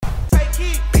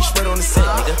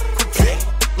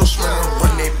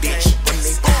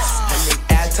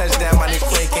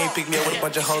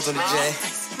200 hoes on the J.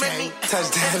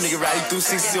 Touchdown, nigga, riding through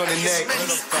 60 on the neck. I'm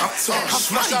talking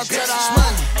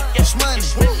shmoney,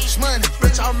 Shmoney,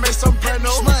 bitch, I made some brand new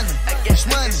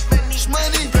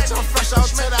shmoney, bitch, I'm fresh out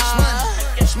to the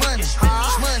shmoney,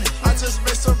 I just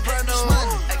made some brand new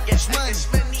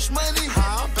shmoney,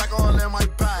 I'm back all in my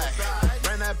bag,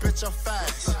 ran that bitch up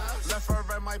fast, left her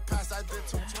in my past, I did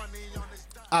 220 on this.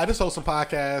 Alright, this Wholesome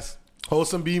Podcast,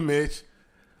 Wholesome B, Mitch,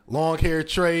 long hair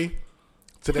Trey.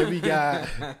 Today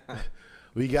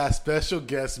we got special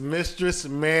guest Mistress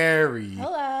Mary.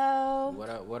 Hello.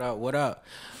 What up?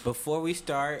 Before we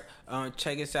start,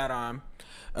 check us out on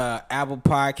Apple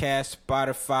Podcasts,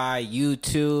 Spotify,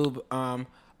 YouTube,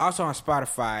 also on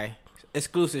Spotify.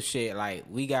 Exclusive shit. Like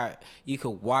you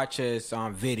could watch us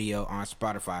on video on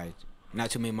Spotify. Not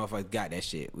too many motherfuckers got that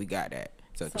shit. We got that.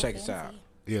 So check us out.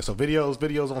 Yeah, so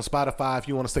videos on Spotify if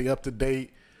you want to stay up to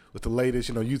date with the latest.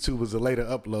 You know, YouTube is a later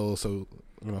upload, so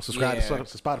subscribe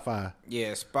to Spotify.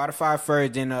 Yeah, Spotify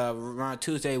first, then around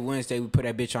Tuesday, Wednesday we put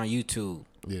that bitch on YouTube.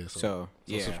 Yeah, so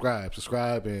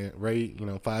subscribe and rate.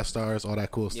 5 stars, all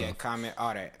that cool stuff. Yeah, comment,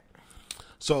 all that.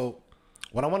 So,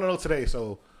 what I want to know today.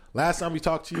 So, last time we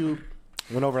talked to you,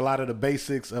 went over a lot of the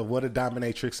basics of what a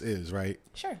dominatrix is, right?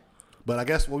 Sure. But I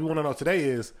guess what we want to know today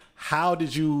is how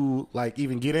did you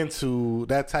even get into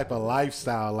that type of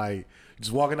lifestyle? Like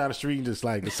just walking down the street and just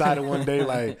decided one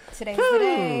day today's the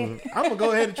day. I'm gonna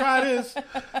go ahead and try this.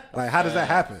 How does that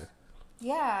happen?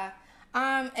 Yeah.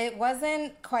 It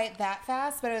wasn't quite that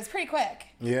fast, but it was pretty quick.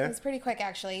 Yeah. It was pretty quick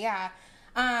actually. Yeah.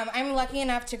 I'm lucky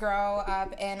enough to grow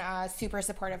up in a super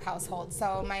supportive household.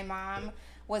 So my mom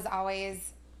was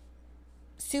always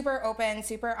super open,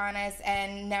 super honest,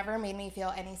 and never made me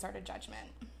feel any sort of judgment.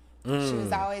 She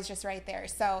was always just right there.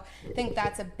 So I think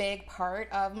that's a big part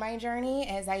of my journey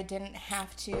is I didn't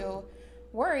have to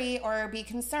worry or be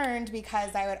concerned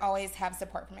because I would always have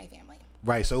support from my family.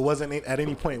 Right. So it wasn't at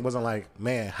any point, it wasn't like,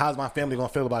 man, how's my family going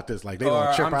to feel about this? Like they going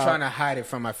to trip out. I'm trying to hide it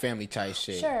from my family type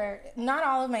shit. Sure. Not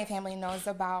all of my family knows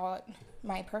about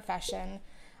my profession,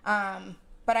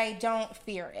 but I don't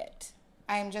fear it.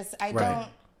 Don't...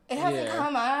 It hasn't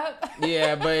come up.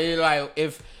 Yeah, but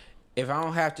if I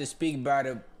don't have to speak about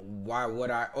it,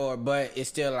 but it's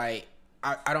still I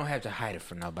don't have to hide it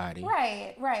from nobody.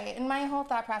 Right. And my whole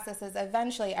thought process is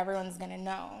eventually everyone's going to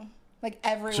know.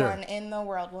 Everyone in the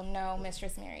world will know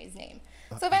Mistress Mary's name.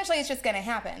 So eventually it's just going to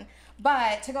happen.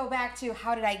 But to go back to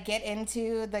how did I get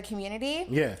into the community?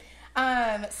 Yeah.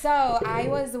 So I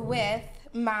was with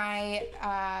my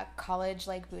college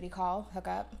booty call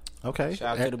hookup. Okay.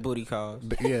 Shout out to the booty calls.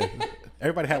 Yeah.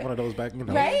 Everybody had one of those back,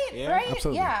 Right? Yeah. Right?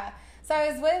 Absolutely. Yeah. So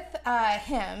I was with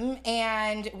him,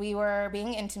 and we were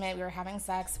being intimate. We were having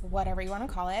sex, whatever you want to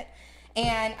call it.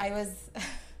 And I was...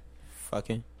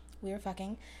 Fucking. We were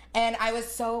fucking. And I was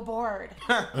so bored.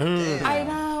 I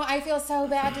know. I feel so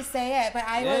bad to say it, but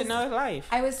life.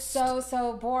 I was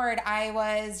so bored. I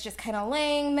was just kind of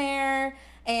laying there.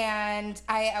 And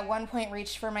I, at one point,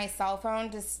 reached for my cell phone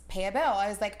to pay a bill. I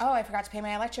was like, oh, I forgot to pay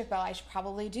my electric bill. I should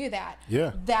probably do that.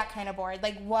 Yeah. That kind of bored.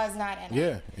 Was not in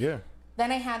it. Yeah.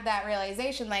 Then I had that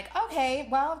realization, okay,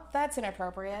 well, that's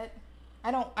inappropriate. I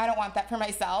don't want that for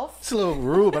myself. It's a little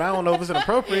rude, but I don't know if it's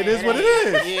inappropriate. It is what it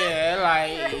is.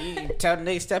 Yeah, you tell the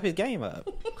nigga step his game up.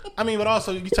 I mean, but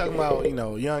also you talking about,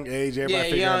 young age,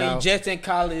 everybody figuring it out. Just in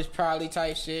college probably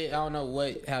type shit. I don't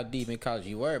know how deep in college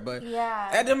you were, but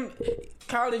at them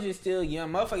college is still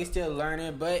young. Motherfuckers still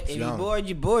learning, but if you bored,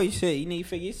 you bored. Shit, you need to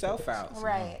figure yourself out.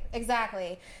 Right,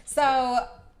 exactly. So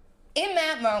in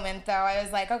that moment, though, I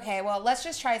was like, okay, well, let's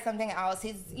just try something else.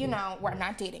 He's, I'm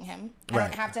not dating him. I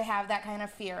don't have to have that kind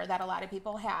of fear that a lot of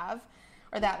people have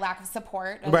or that lack of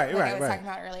support, I was talking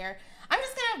about earlier. I'm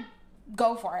just going to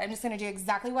go for it. I'm just going to do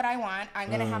exactly what I want. I'm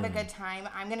going to have a good time.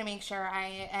 I'm going to make sure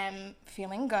I am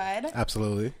feeling good.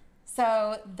 Absolutely.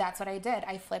 So that's what I did.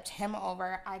 I flipped him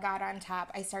over. I got on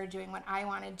top. I started doing what I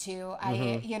wanted to.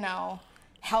 I,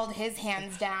 held his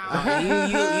hands down.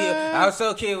 I was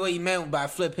so curious what you meant by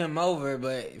flip him over,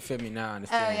 but you feel me now? I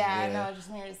understand. Oh yeah, no, just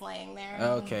when you're just laying there.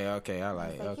 Okay, I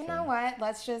like. You know what?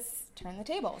 Let's just turn the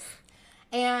tables.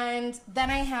 And then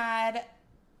I had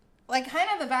kind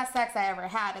of the best sex I ever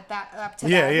had up to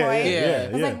that point. Yeah.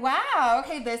 I was like, wow,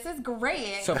 okay, this is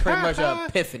great. So pretty much an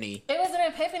epiphany. It was an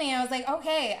epiphany. I was like,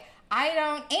 okay, I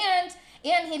don't, and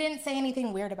he didn't say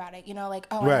anything weird about it.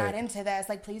 I'm not into this.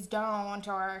 Please don't,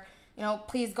 or.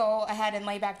 Please go ahead and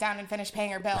lay back down and finish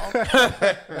paying your bill.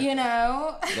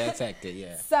 That's hectic,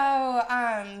 yeah. So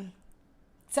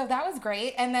that was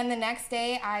great. And then the next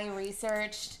day, I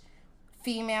researched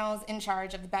females in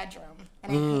charge of the bedroom,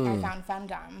 and I found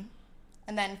femdom.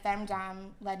 And then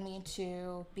femdom led me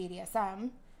to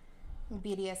BDSM.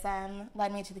 BDSM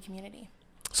led me to the community.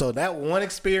 So that one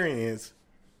experience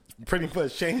pretty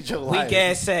much changed your life. Weak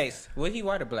ass sex. Was he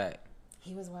white or black?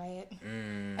 He was white.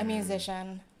 A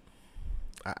musician.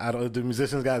 I don't. Do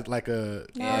musicians got like a,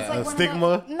 It's like a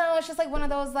stigma? No, it's just like one of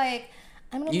those like,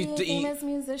 I'm gonna be a famous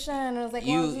musician. It was like,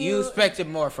 you expected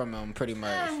more from him, pretty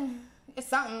much. It's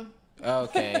something.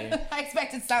 Okay. I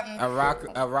expected something. A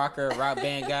rock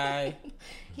band guy.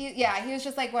 He was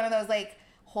just like one of those like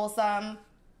wholesome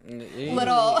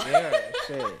little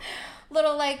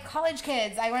little like college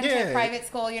kids. I went to private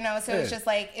school, so it was just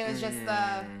like it was just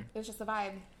the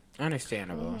vibe.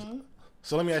 Understandable.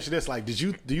 So let me ask you this: like, do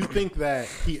you think that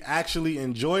he actually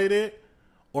enjoyed it,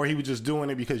 or he was just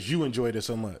doing it because you enjoyed it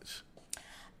so much?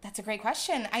 That's a great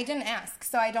question. I didn't ask,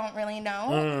 so I don't really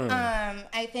know.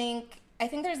 I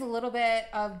think there's a little bit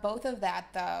of both of that,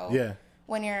 though. Yeah.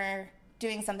 When you're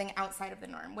doing something outside of the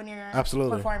norm, when you're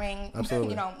performing,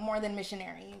 more than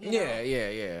missionary.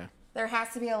 Yeah. There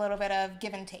has to be a little bit of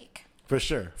give and take. For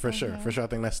sure. I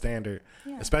think that's standard,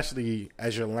 especially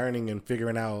as you're learning and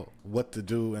figuring out what to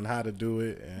do and how to do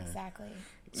it. And exactly.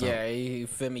 So. Yeah, you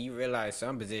feel me? You realize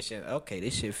some positions, okay,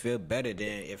 this shit feel better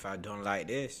than if I don't like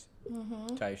this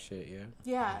type shit,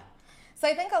 Yeah. So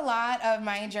I think a lot of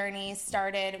my journey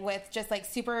started with just like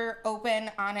super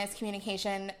open, honest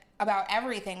communication about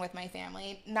everything with my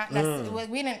family. Not necessarily,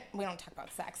 we don't talk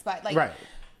about sex, but like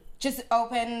just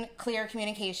open, clear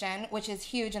communication, which is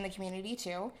huge in the community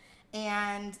too.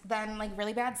 And then like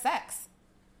really bad sex.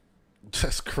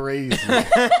 That's crazy.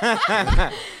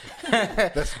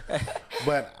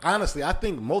 But honestly, I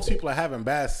think most people are having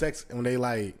bad sex when they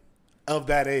like of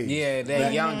that age. Yeah,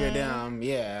 they're younger than them.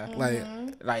 Yeah,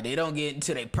 like they don't get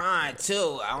into their prime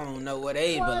too. I don't know what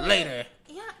age, but later.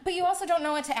 Yeah, but you also don't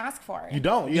know what to ask for. You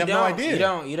don't. You have no idea.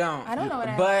 You don't. I don't know what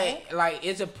I like. But like,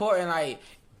 it's important. Like,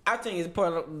 I think it's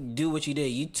important to do what you did.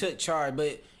 You took charge,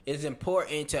 but it's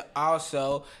important to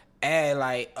also add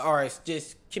like, or it's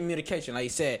just communication. Like you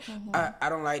said, I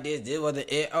don't like this. This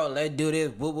wasn't it. Oh, let's do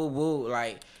this. Woo woo woo.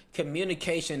 Like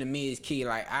communication to me is key.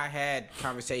 Like I had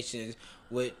conversations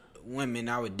with women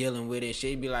I was dealing with, and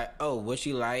she'd be like, "Oh, what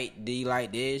you like? Do you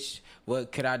like this?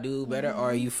 What could I do better?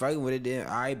 Or are you fucking with it? Then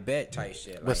I bet type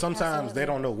shit." Like, but sometimes they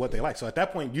don't know what they like. So at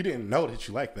that point, you didn't know that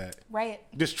you like that. Right.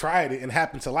 Just tried it and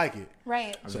happened to like it.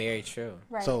 Right. Very true.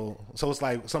 Right. So it's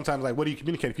like sometimes like, what do you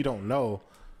communicate if you don't know?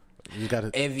 You gotta.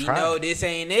 If you know this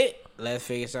ain't it, let's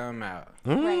figure something out.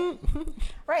 Right.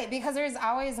 Right. Because there's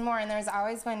always more, and there's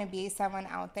always going to be someone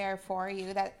out there for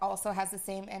you that also has the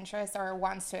same interest or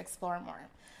wants to explore more.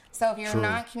 So if you're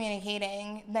not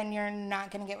communicating, then you're not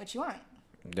going to get what you want.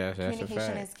 That's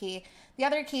communication is key. The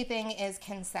other key thing is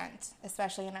consent,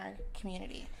 especially in our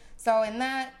community. So in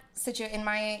that in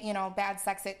my bad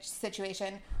sex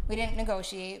situation, we didn't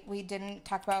negotiate. We didn't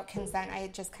talk about consent. I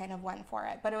just kind of went for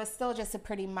it, but it was still just a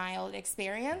pretty mild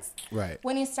experience. Right.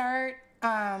 When you start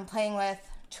playing with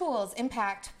tools,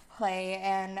 impact play,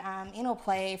 and anal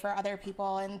play for other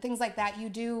people and things like that, you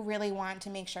do really want to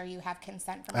make sure you have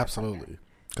consent from your partner.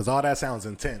 Because all that sounds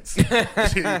intense. It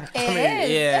is.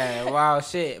 Yeah, wow,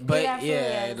 shit. But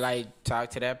is. like talk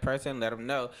to that person, let them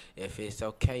know if it's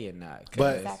okay or not.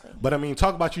 But I mean,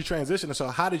 talk about you transitioning. So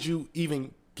how did you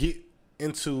even get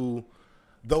into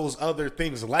those other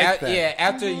things like that? Yeah,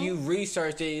 after you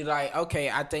researched it, you're like, okay,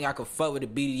 I think I could fuck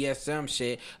with the BDSM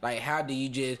shit. Like, how do you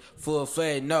just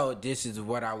full-fledged know this is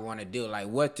what I want to do? Like,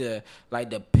 what the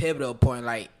pivotal point?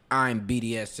 Like, I'm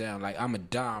BDSM. Like, I'm a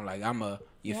dom. Like,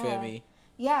 you feel me?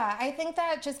 Yeah, I think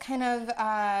that just kind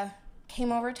of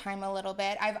came over time a little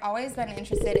bit. I've always been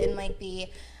interested in like the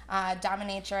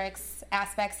dominatrix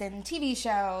aspects in TV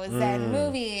shows and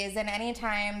movies, and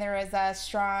anytime there was a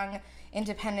strong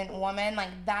independent woman, like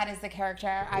that is the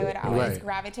character I would always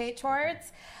gravitate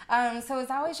towards. So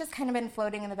it's always just kind of been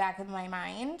floating in the back of my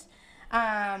mind.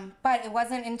 But it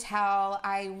wasn't until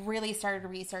I really started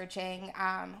researching,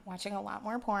 watching a lot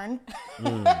more porn,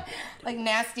 like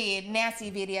nasty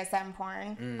BDSM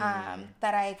porn,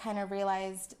 that I kind of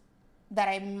realized that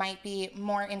I might be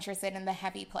more interested in the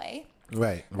heavy play,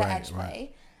 edge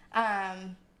play.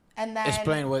 And then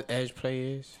explain what edge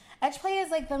play is. Edge play is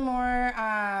like the more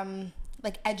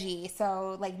like edgy,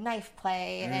 so like knife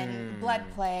play and blood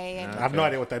play. And I have no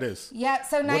idea what that is. Yeah,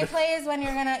 so knife play is when you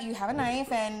have a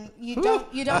knife and you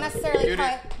don't necessarily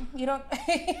cut. You don't.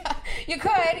 You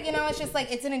could, it's just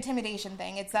like it's an intimidation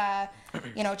thing. It's a,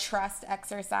 trust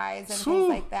exercise and things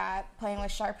like that. Playing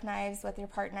with sharp knives with your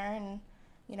partner and,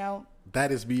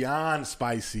 That is beyond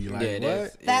spicy. Like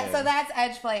what? So that's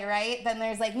edge play, right? Then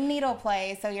there's like needle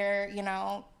play. So you're,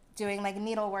 doing like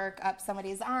needlework up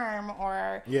somebody's arm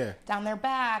or down their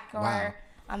back or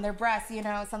on their breasts, you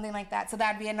know, something like that. So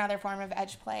that'd be another form of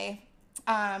edge play.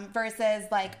 Versus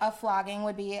like a flogging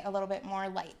would be a little bit more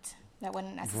light. That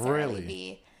wouldn't necessarily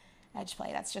be edge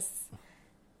play. That's just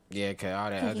cause all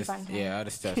that other stuff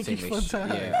seemed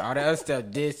all that other stuff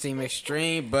did seem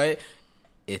extreme, but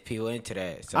if people into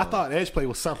that, so I thought edge play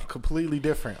was something completely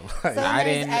different. Like, so I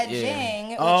there's didn't-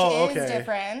 edging, which is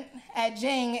different.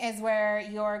 Edging is where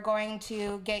you're going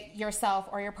to get yourself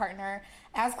or your partner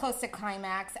as close to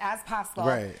climax as possible,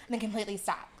 and then completely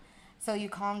stop. So you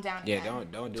calm down. Yeah, again.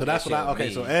 don't do so that that's shit what I with okay.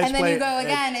 me. So edge And then play, you go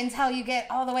again until you get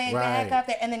all the way back up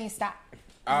there, and then you stop.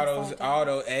 all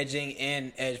those edging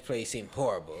and edge play seem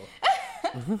horrible.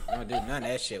 Don't do none of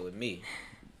that shit with me.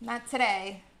 Not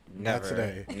today. Never.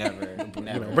 today.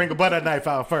 Never. Bring a butter knife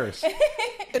out first.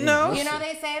 No. You know,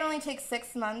 they say it only takes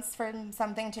 6 months for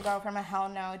something to go from a hell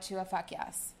no to a fuck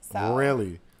yes. So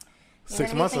Really? you're 6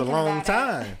 gonna be months is a thinking long about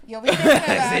time. it. You'll be thinking about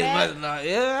 6 it. months, no.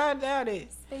 Yeah, I doubt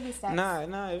it. Baby steps.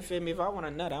 Nah, you feel me? If I want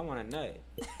a nut, I want a nut.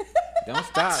 Don't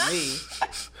stop me.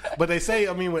 But they say,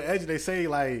 I mean, with edge, they say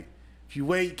like if you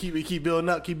wait, keep building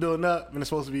up, and it's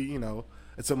supposed to be, you know,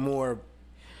 it's a more.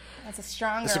 It's a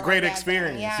stronger. It's a great orgasm.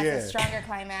 experience, Yeah, yeah. it's a stronger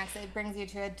climax. It brings you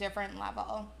to a different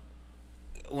level.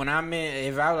 When I'm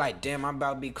in, if I was like, damn, I'm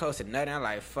about to be close to nothing, I'm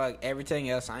like, fuck everything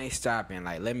else. I ain't stopping.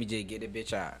 Like, let me just get the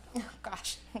bitch out. Oh,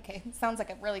 gosh. Okay. Sounds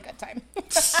like a really good time.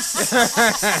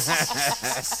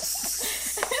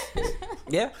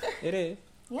 Yeah, it is.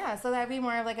 Yeah, so that'd be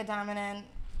more of like a dominant.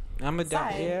 I'm a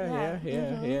Side,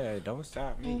 yeah. Don't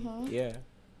stop me. Yeah.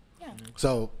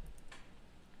 So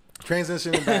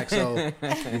transitioning back, so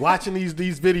you watching these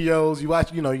videos, you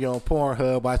watch, you know, you're on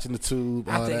Pornhub, watching the tube.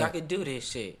 I think that. I could do this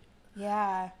shit.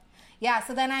 Yeah. Yeah,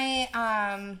 so then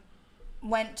I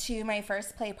went to my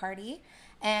first play party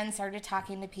and started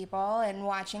talking to people and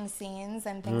watching scenes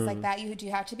and things like that. You do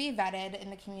have to be vetted in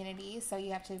the community, so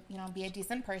you have to, you know, be a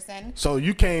decent person. So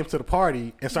you came to the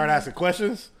party and started asking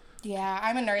questions? Yeah,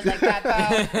 I'm a nerd like that,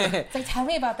 though. It's like, tell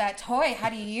me about that toy.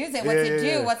 How do you use it? What's it do?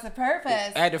 Yeah. What's the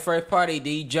purpose? At the first party, do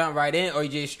you jump right in or you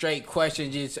just straight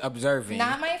questions, just observing?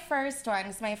 Not my first one.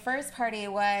 'Cause my first party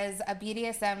was a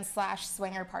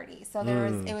BDSM/swinger party. So there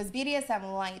was it was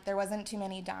BDSM light. There wasn't too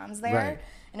many doms there, Right.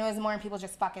 and it was more people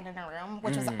just fucking in a room,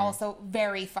 which was also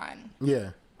very fun.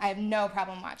 Yeah. I have no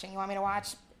problem watching. You want me to watch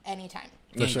anytime,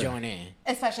 You sure. join in.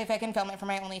 especially if I can film it for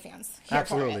my OnlyFans. Here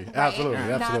Absolutely. for it, right? Absolutely.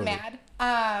 Not Absolutely. mad.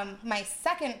 My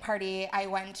second party I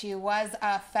went to was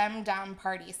a femdom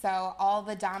party. So all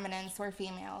the dominants were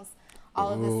females.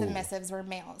 All of the submissives were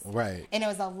males. Right. And it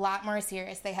was a lot more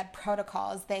serious. They had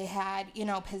protocols. They had, you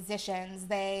know, positions.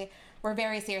 They were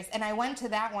very serious. And I went to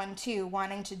that one too,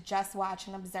 wanting to just watch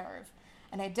and observe.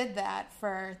 And I did that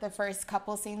for the first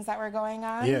couple scenes that were going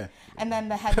on. Yeah. And then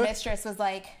the head mistress was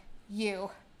like, you,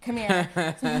 come here.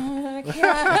 I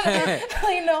can't.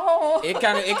 I know. It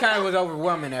kind of was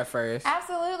overwhelming at first.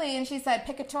 Absolutely. And she said,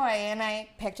 pick a toy. And I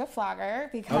picked a flogger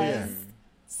because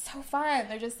it's so fun.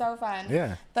 They're just so fun.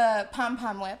 Yeah. The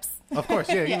pom-pom whips. Of course,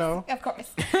 yeah, you Yes, know. Of course.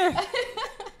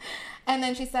 And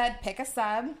then she said, pick a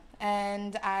sub.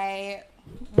 And I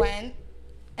went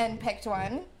and picked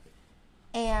one.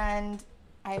 And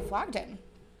I flogged him.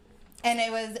 And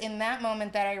it was in that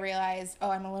moment that I realized,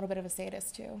 oh, I'm a little bit of a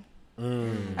sadist too.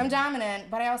 I'm dominant,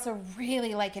 but I also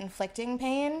really like inflicting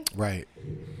pain. Right.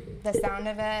 The sound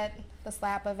of it, the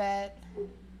slap of it,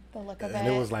 the look of And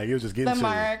it. it was like, it was just getting the to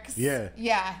you. marks. Yeah.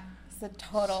 Yeah. It's a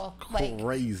total, like,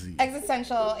 Crazy.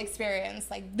 existential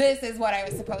experience. Like, this is what I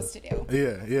was supposed to do.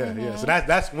 Yeah. So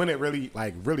that's when it really,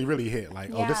 like, really hit. Like,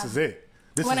 oh, this Yeah. is it.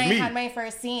 This When is I me. had my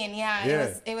first scene,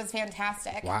 it was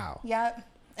fantastic. Wow. Yep.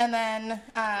 And then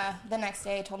the next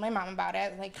day I told my mom about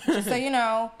it. Like, just so you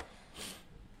know,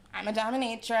 I'm a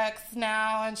dominatrix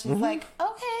now. And she's like, okay.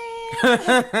 All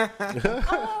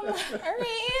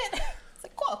right. It's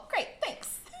like, cool, great,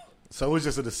 thanks. So it was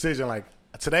just a decision, like,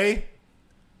 today,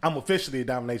 I'm officially a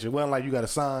dominatrix. It wasn't like you got to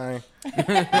sign. You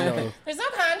know. There's no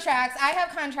contracts. I have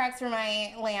contracts for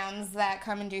my lambs that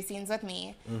come and do scenes with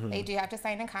me. They do have to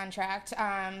sign a contract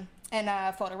and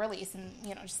a photo release and,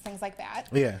 you know, just things like that.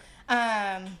 Yeah.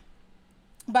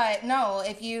 But no,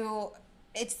 if you,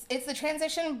 it's the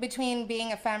transition between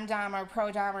being a femdom or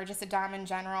pro dom or just a dom in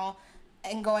general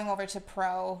and going over to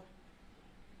pro.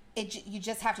 You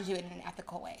just have to do it in an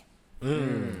ethical way.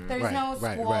 There's Right, no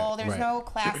right, school. right, there's right. no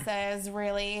classes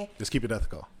really. Just keep it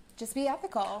ethical. Just be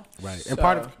ethical. Right. And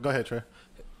part of, go ahead, Trey.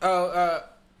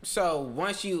 So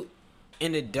once you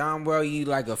in the dom world, you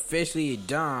like officially a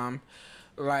dom,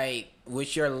 like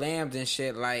with your lambs and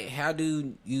shit. Like, how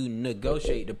do you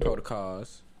negotiate the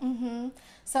protocols?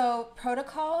 So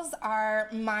protocols are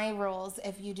my rules.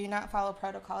 If you do not follow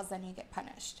protocols, then you get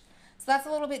punished. So that's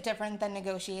a little bit different than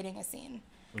negotiating a scene.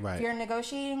 Right. If you're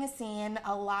negotiating a scene,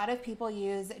 a lot of people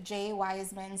use Jay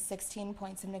Wiseman's 16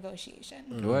 points of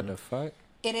negotiation. What the fuck?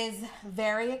 It is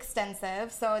very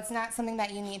extensive, so it's not something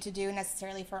that you need to do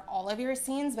necessarily for all of your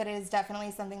scenes, but it is definitely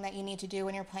something that you need to do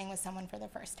when you're playing with someone for the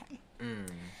first time.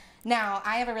 Now,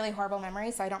 I have a really horrible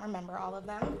memory, so I don't remember all of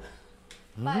them.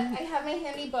 But I have my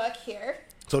handy book here.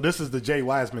 So this is the Jay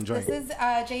Wiseman joint. This is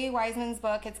Jay Wiseman's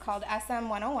book. It's called SM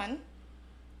 101.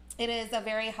 It is a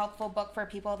very helpful book for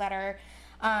people that are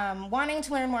wanting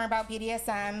to learn more about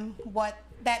BDSM, what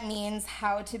that means,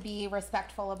 how to be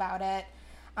respectful about it.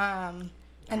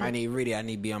 I need to read it. I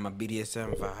need to be on my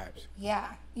BDSM vibes. Yeah.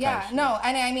 No,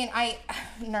 and I mean, I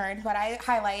nerd, but I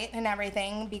highlight and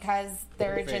everything because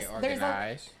there's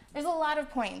a lot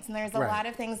of points and there's a lot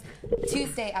of things to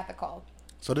stay ethical.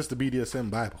 So this is the BDSM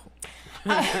Bible.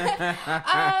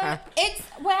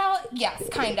 Yes,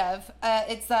 kind of.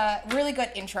 It's a really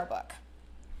good intro book.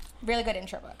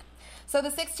 So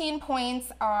the 16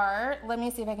 points are, let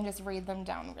me see if I can just read them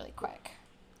down really quick.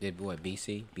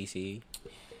 BCE?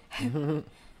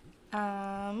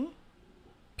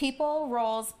 People,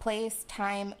 roles, place,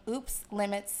 time, oops,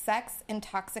 limits, sex,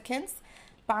 intoxicants,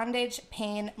 bondage,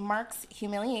 pain, marks,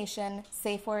 humiliation,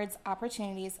 safe words,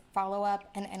 opportunities, follow-up,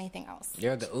 and anything else.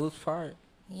 Yeah, the oops part.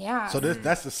 Yeah. So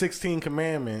that's the 16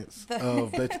 commandments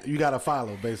of that you got to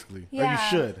follow, basically. Yeah. Or you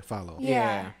should follow.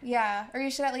 Yeah. Or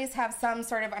you should at least have some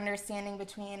sort of understanding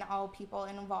between all people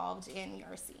involved in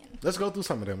your scene. Let's go through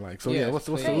some of them. What's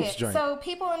the oops joint? So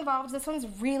people involved, this one's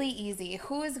really easy.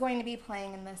 Who is going to be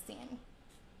playing in this scene?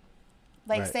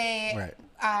 We'll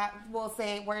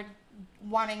say we're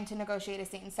wanting to negotiate a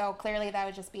scene. So clearly that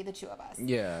would just be the two of us.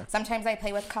 Yeah. Sometimes I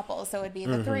play with couples, so it would be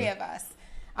the three of us.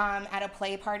 At a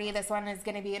play party, this one is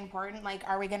going to be important. Like,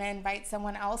 are we going to invite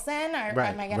someone else in? Or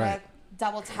am I going to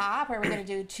double top? Or are we going to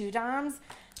do two doms?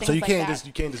 So you can't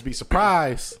just be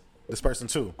surprised. This person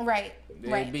too. Right.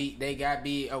 They gotta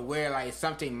be aware, like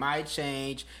something might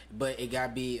change, but it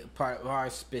gotta be part of our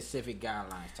specific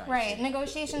guidelines type. Right. Shit.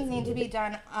 Negotiations need to be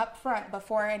done up front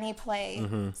before any play,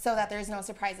 so that there's no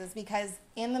surprises. Because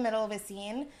in the middle of a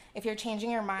scene, if you're changing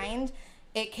your mind,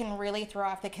 it can really throw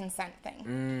off the consent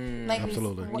thing.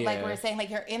 Absolutely. Like we're saying, like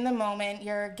you're in the moment,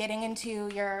 you're getting into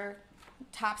your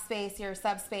top space, your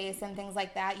subspace, and things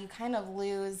like that. You kind of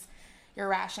lose your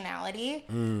rationality.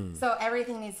 So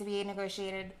everything needs to be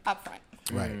negotiated up front.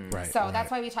 Right. So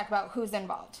that's why we talk about who's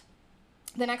involved.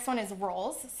 The next one is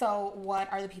roles. So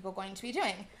what are the people going to be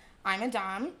doing? I'm a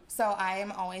dom, so I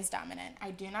am always dominant.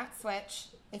 I do not switch.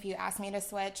 If you ask me to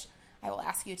switch, I will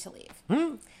ask you to leave.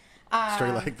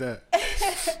 Straight like that.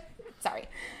 Sorry.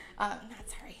 Not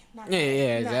sorry.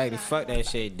 Yeah, exactly. Fuck that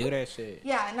shit. Do that shit.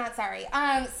 Yeah, not sorry.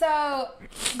 So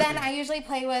then I usually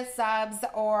play with subs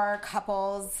or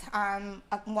couples.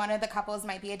 One of the couples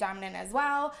might be a dominant as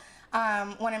well.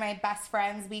 One of my best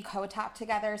friends, we co-top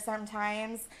together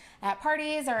sometimes at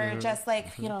parties or just like,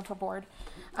 if we're bored.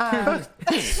 God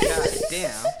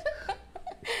damn.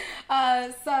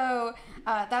 So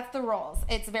that's the roles.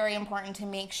 It's very important to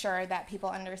make sure that people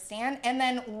understand. And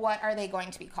then what are they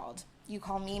going to be called? You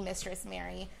call me Mistress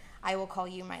Mary. I will call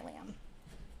you my lamb.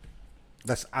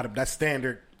 That's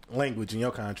standard language in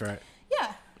your contract.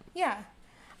 Yeah.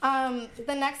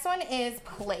 The next one is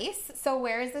place. So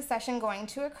where is the session going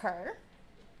to occur?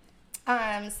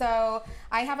 So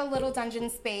I have a little dungeon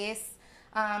space.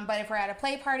 But if we're at a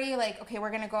play party, like, okay,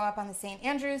 we're going to go up on the St.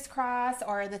 Andrew's Cross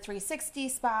or the 360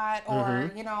 spot,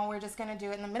 or, we're just going to do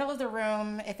it in the middle of the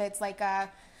room if it's like a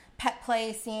pet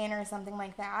play scene or something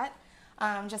like that.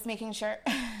 Just making sure.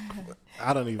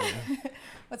 I don't even.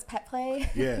 What's pet play?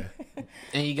 Yeah.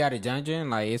 And you got a dungeon?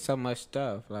 Like, it's so much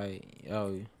stuff. Like,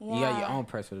 you got your own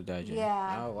personal dungeon.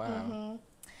 Yeah. Oh,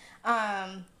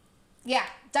 wow. Yeah.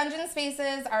 Dungeon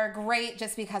spaces are great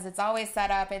just because it's always set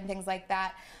up and things like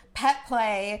that. Pet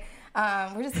play.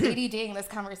 We're just ADDing this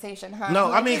conversation, huh?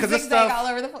 No, I mean, because it's stuff all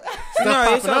over the place.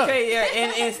 No, it's okay. Yeah,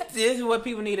 and this is what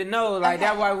people need to know. Like,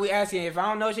 that's why we asking. If I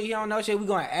don't know shit, you don't know shit, we're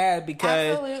going to ask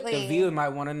because the viewers might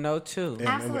want to know, too.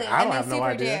 Absolutely. I don't have they no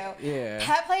super idea. do. Yeah.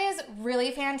 Pet play is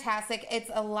really fantastic.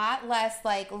 It's a lot less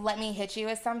like, let me hit you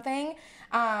with something.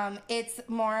 It's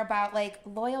more about like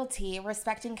loyalty,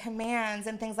 respecting commands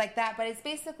and things like that. But it's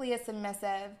basically a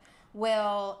submissive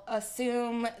will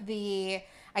assume the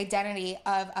identity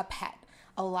of a pet.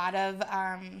 A lot of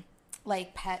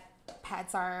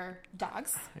pets are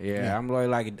dogs. Yeah, I'm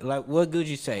like what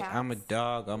Gucci say? Cats. I'm a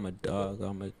dog.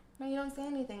 No, you don't say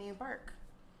anything. You bark.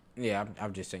 Yeah,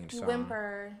 I'm just singing the You song.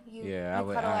 whimper. You I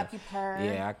would. cuddle up. You purr.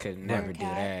 Yeah, I could never do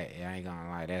that. I ain't gonna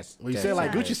lie. Well, you said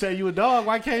like Gucci said you a dog.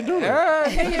 Why can't do it?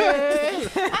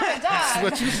 I'm a dog.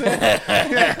 what you said.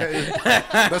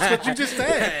 Yeah, that's what you just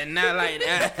said. Not like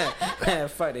that.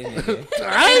 Fuck this nigga.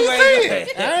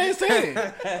 I ain't saying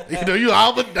it. You know, you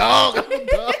all a dog.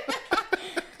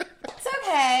 It's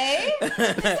okay.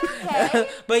 It's okay.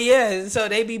 But yeah, so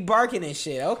they be barking and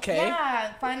shit. Okay.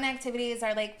 Yeah, fun activities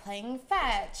are like playing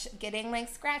fetch, getting like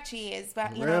scratchies,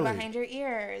 but you know, behind your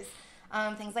ears,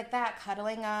 things like that.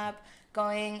 Cuddling up,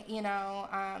 going, you know,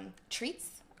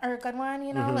 treats are a good one.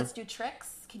 You know, let's do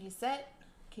tricks. Can you sit?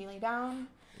 Can you lay down?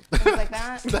 Things like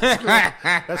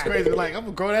that. That's crazy. Like, I'm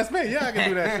a grown ass man. Yeah, I can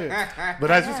do that shit. But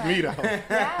that's just me though.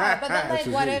 Yeah, but then like,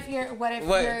 what if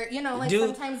you're, you know, like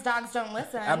sometimes dogs don't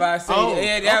listen. I about to say,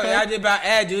 I just about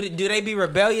add. Do they be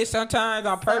rebellious sometimes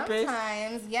on purpose?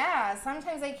 Sometimes, yeah.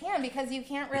 Sometimes they can, because you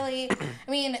can't really. I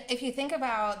mean, if you think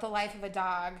about the life of a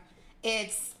dog,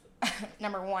 it's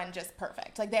number one, just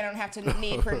perfect. Like, they don't have to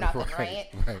need for nothing, right?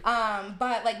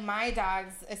 But like my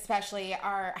dogs especially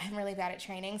I'm really bad at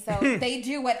training, so they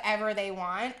do whatever they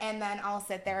want, and then I'll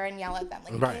sit there and yell at them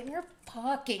like, get in your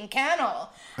fucking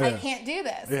kennel. Yeah. I can't do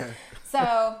this. Yeah.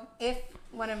 So if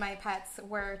one of my pets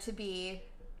were to be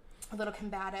a little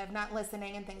combative, not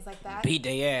listening and things like that, beat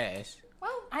their ass.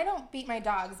 Well, I don't beat my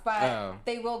dogs, but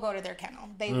they will go to their kennel.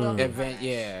 They will be punished.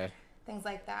 Yeah. Things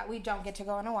like that. We don't get to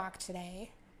go on a walk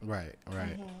today. Right.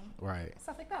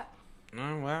 Stuff like that.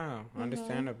 Oh, wow.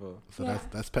 Understandable. So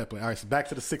that's pet play. All right, so back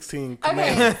to the 16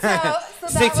 Okay, so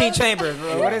 16 chambers,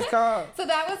 bro. What is it called? So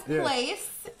that was place.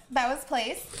 That was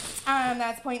place.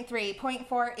 That's point 3. Point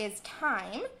 4 is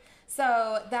time.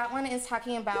 So that one is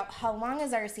talking about how long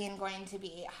is our scene going to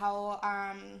be? How,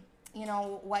 you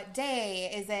know, what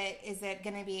day? Is it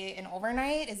going to be an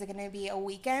overnight? Is it going to be a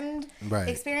weekend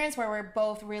experience where we're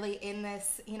both really in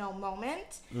this, you know,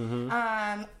 moment?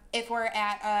 If we're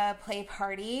at a play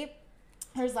party,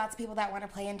 there's lots of people that want to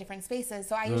play in different spaces.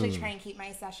 So I usually try and keep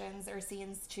my sessions or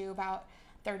scenes to about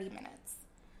 30 minutes.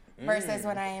 Versus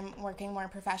when I'm working more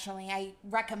professionally, I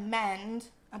recommend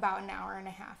about an hour and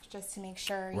a half, just to make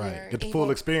sure you're get the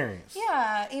full experience.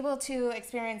 Yeah, able to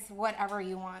experience whatever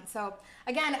you want. So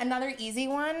again, another easy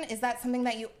one, is that something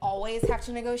that you always have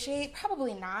to negotiate?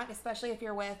 Probably not, especially if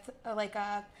you're with like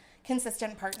a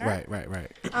consistent partner.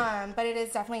 Right. But it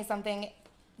is definitely something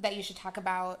that you should talk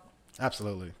about.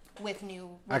 Absolutely. With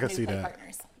new I can see play that.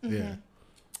 partners. Yeah.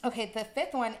 Okay, the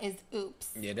 5th one is oops.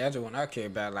 Yeah, that's the one I care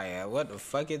about. Like, what the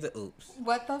fuck is the oops?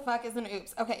 What the fuck is an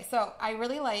oops? Okay, so I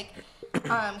really like,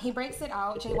 he breaks it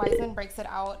out, Jay Wiseman breaks it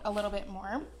out a little bit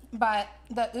more, but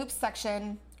the oops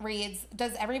section reads,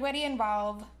 does everybody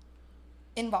involved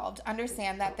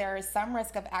understand that there is some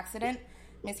risk of accident,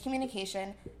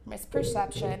 miscommunication,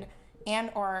 misperception, and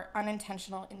or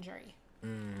unintentional injury?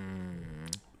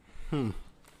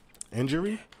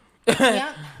 Injury?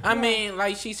 Yeah. I mean,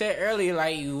 like she said earlier,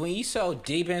 like when you so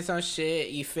deep in some shit,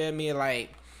 you feel me,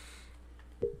 like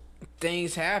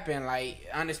things happen, like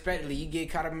unexpectedly. You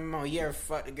get caught up in the moment. You ever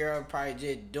fuck the girl probably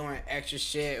just doing extra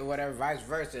shit or whatever, vice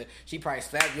versa. She probably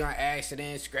slapped you on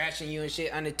accident, scratching you and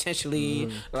shit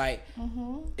unintentionally. Like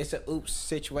it's a oops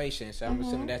situation. So I'm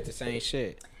assuming that's the same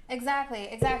shit.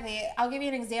 Exactly. I'll give you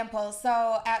an example.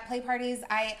 So at play parties,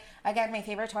 again, my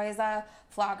favorite toy is a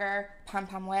flogger,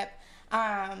 pom-pom whip.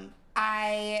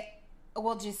 I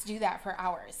will just do that for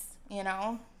hours, you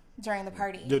know, during the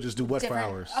party. You'll just do what for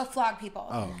hours? Flog people.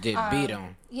 Oh. Did beat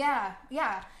them. Yeah.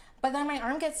 But then my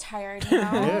arm gets tired, you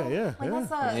know? Yeah.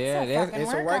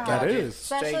 It's a workout. That is.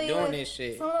 Straight doing this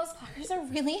shit. Some of those floggers are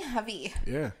really heavy.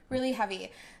 Yeah. Really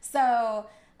heavy. So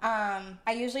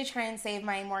I usually try and save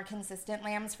my more consistent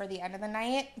lambs for the end of the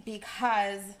night,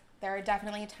 because there are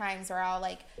definitely times where I'll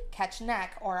like catch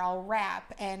neck or I'll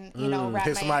wrap and, you know, wrap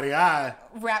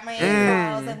my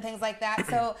ankles and things like that.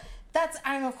 So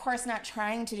I'm of course not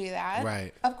trying to do that.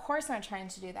 Right. Of course not trying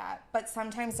to do that. But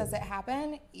sometimes does it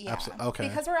happen? Yeah. Okay.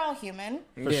 Because we're all human.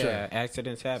 For sure.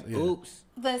 Accidents happen. Yeah. Oops.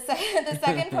 The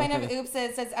second point of oops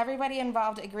is, does everybody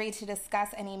involved agree to discuss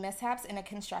any mishaps in a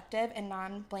constructive and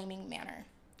non-blaming manner?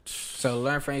 So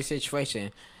learn from your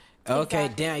situation. Okay,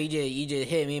 Exactly. damn, you just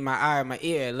hit me in my eye or my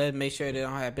ear. Let's make sure that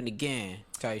don't happen again.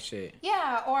 Type shit.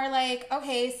 Yeah, or like,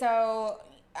 okay, so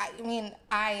I mean,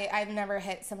 I've never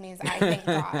hit somebody's eye, thank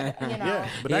God, you know. Yeah,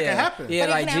 but that can happen. Yeah,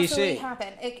 but like it can G absolutely shit.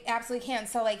 happen. It absolutely can.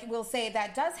 So like, we'll say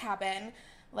that does happen.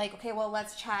 Like, okay, well,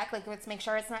 let's check. Like, let's make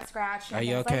sure it's not scratched. Are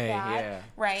you okay? Like that, yeah.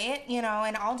 Right? You know,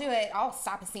 and I'll do it. I'll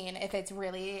stop a scene if it's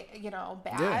really, you know,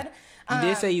 bad. You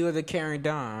did say you was a caring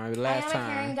dom last time. I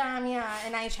am a caring dom, yeah.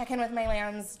 And I check in with my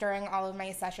lambs during all of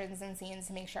my sessions and scenes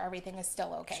to make sure everything is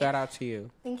still okay. Shout out to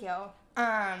you. Thank you.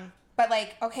 But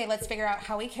like, okay, let's figure out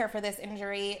how we care for this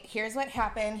injury. Here's what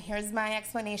happened. Here's my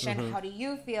explanation. How do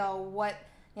you feel? What,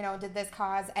 you know, did this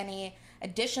cause any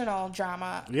additional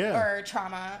drama or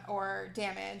trauma or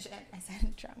damage. And I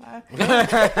said drama.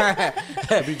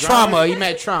 Could be trauma. You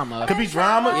meant trauma. Could be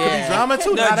drama. Yeah. Could be drama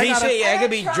too. No, Nah, it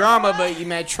could be drama, but you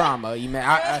meant trauma. You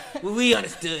meant we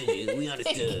understood you. We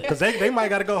understood. Because they might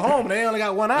got to go home. They only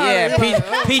got one eye. Yeah,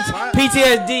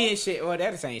 PTSD and shit. Well,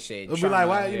 that ain't shit. It'll be like,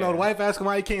 why? You know, the wife asking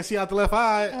why you can't see out the left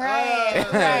eye.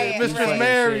 Right. Mistress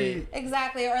Mary.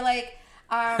 Exactly. Or like,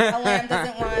 a lamb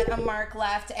doesn't want a mark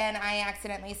left, and I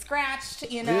accidentally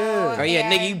scratched, you know. Yeah. Oh, yeah,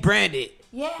 nigga, you branded.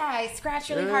 Yeah, I scratched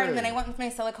really hard, and then I went with my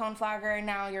silicone flogger, and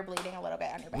now you're bleeding a little bit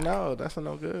on your back. No, that's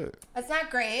no good. That's not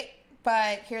great,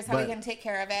 but here's how we can take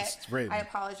care of it. Right. I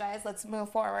apologize. Let's move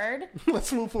forward.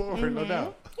 Let's move forward, no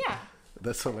doubt. Yeah.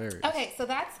 That's hilarious. Okay, so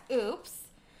that's oops.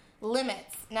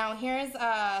 Limits. Now, here's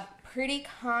a pretty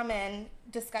common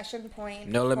discussion point.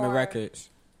 No limit records.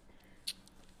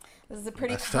 This is a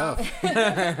pretty tough.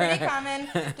 pretty common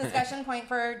discussion point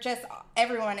for just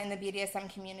everyone in the BDSM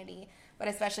community, but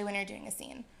especially when you're doing a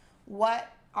scene.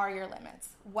 What are your limits?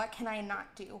 What can I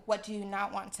not do? What do you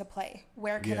not want to play?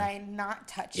 Where can I not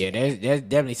touch you? Yeah, that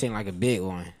definitely seemed like a big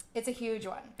one. It's a huge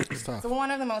one. It's tough. It's one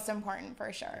of the most important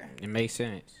for sure. It makes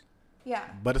sense. Yeah.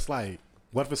 But it's like,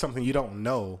 what if it's something you don't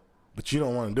know, but you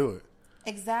don't want to do it?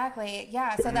 Exactly.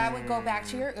 Yeah. So that would go back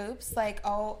to your oops. Like,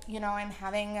 oh, you know, I'm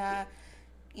having a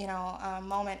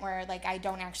moment where like I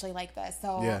don't actually like this.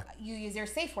 So you use your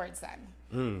safe words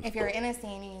then. If you're in a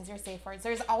scene, you use your safe words.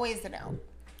 There's always an out.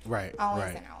 Right.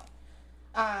 Always an out.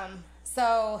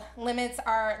 So limits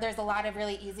are, there's a lot of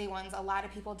really easy ones. A lot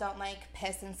of people don't like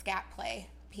piss and scat play.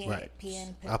 Pee and piss.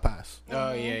 I'll pass.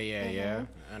 Oh, yeah.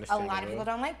 A lot of people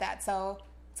don't like that. So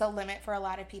it's a limit for a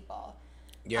lot of people.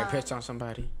 You ever pissed on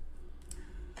somebody?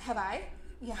 Have I?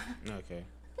 Yeah. Okay.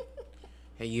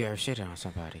 Hey, you ever shit on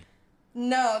somebody?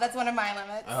 No, that's one of my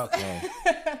limits. Okay.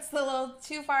 It's a little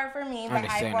too far for me, but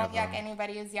I won't yuck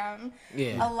anybody's yum.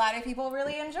 Yeah. A lot of people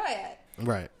really enjoy it.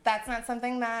 Right. That's not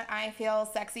something that I feel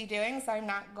sexy doing, so I'm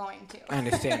not going to.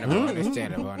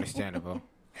 Understandable.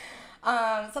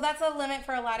 So that's a limit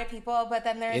for a lot of people, but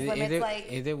then there's limits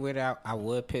Is it without, I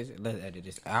would piss, let's edit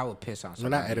this, I would piss on We're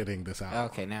somebody. not editing this out.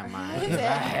 Okay, never mind. If I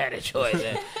had a choice,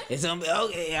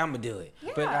 okay, I'm going to do it.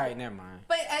 Yeah. But all right, never mind.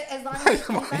 But as long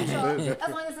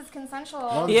as it's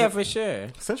consensual, Yeah, for sure.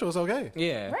 Sensual is okay.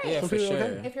 Yeah, Right. yeah, for sure.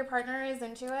 Okay. if your partner is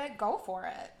into it, go for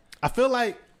it. I feel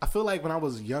like when I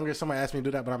was younger, somebody asked me to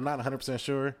do that, but I'm not 100%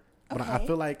 sure. But I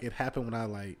feel like it happened when I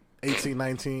was like 18,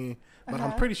 19. But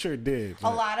I'm pretty sure it did. A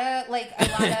lot of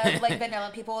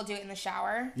vanilla people will do it in the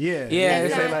shower. Yeah. Yeah, They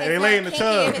it's say not- like It's they not lay in the kinky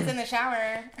tub. if it's in the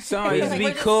shower. Someone used to be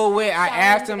We're just cool with. I showering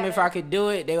asked them if together. I could do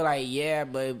it. They were like, "Yeah,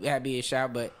 but it had to be a shower."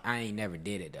 But I ain't never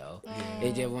did it though.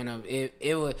 It just went up.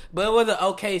 It was, but it was an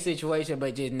okay situation,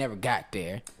 but just never got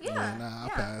there. Yeah. Nah, I'll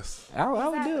pass. I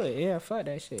would do it. Yeah, fuck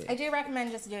that shit. I do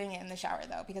recommend just doing it in the shower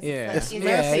though, because Yeah, it's like,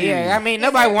 messy. yeah. I mean,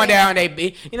 Easier nobody want thing. down they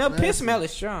be. You know, piss smell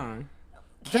is strong.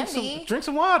 Drink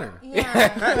some water.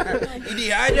 Yeah. You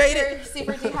dehydrated?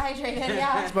 Super dehydrated,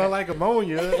 yeah. Smell like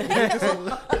ammonia. Get some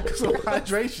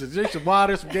hydration. Drink some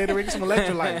water, some Gatorade, some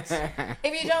electrolytes.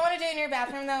 If you don't want to do it in your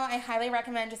bathroom though, I highly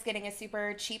recommend just getting a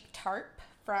super cheap tarp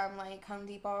from like Home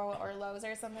Depot or Lowe's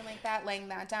or something like that, laying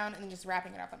that down and then just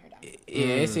wrapping it up when you're done.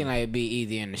 Yeah, it seemed like it'd be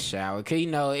easy in the shower. Cause you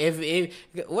know, if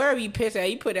wherever you piss at,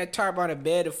 you put that tarp on the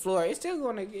bed or floor, it's still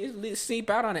gonna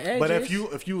seep out on the edges. But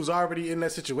if you was already in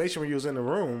that situation where you was in the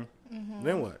room,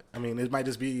 then what? I mean, it might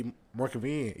just be more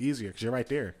convenient, easier, because you're right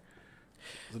there.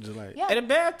 So just like, Yeah. in the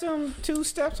bathroom, 2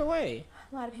 steps away.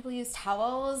 A lot of people use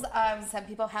towels. Some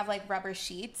people have like rubber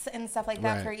sheets and stuff like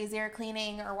that for easier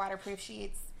cleaning, or waterproof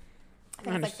sheets.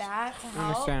 Things like that to help.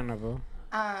 Understandable.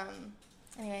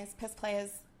 Anyways, piss play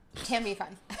can be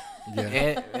fun.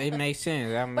 yeah. It makes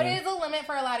sense. I mean, But it is a limit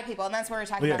for a lot of people, and that's what we're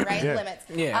talking about, right? Yeah. Limits.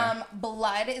 Yeah.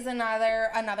 Blood is another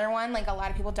one. Like, a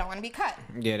lot of people don't want to be cut.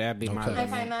 yeah, that'd be my Okay. I limit.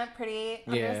 find that pretty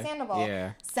Yeah, understandable.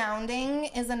 yeah. Sounding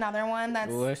is another one.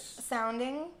 That's What's-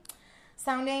 sounding.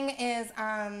 Sounding is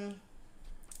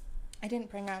I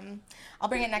didn't bring I'll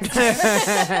bring it next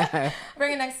time.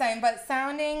 Bring it next time. But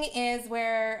sounding is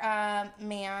where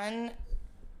man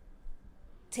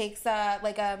takes a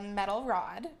metal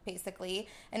rod basically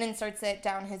and inserts it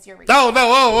down his urethra. No,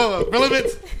 whoa.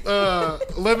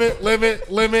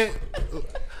 Limit.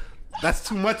 That's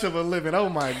too much of a limit. Oh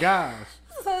my gosh.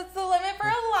 So it's the limit for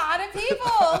a lot of people.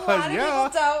 A lot of Yeah. people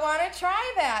don't want to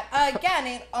try that. Again,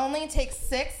 it only takes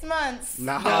 6 months.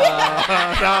 Nah.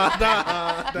 Not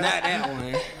that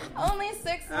one. Only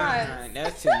 6 months.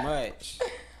 That's too much.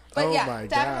 But Oh yeah, my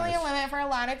definitely gosh. a limit for a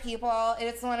lot of people.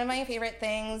 It's one of my favorite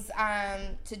things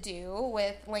to do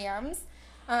with lambs.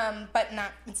 But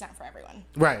it's not for everyone.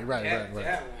 Right.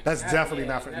 That's definitely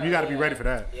not for. You got to be ready for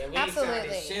that. Yeah, we Absolutely. ain't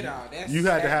this shit out. That's You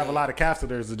had to have a second. lot of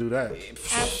catheters to do that.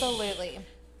 Absolutely.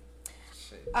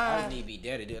 I need to be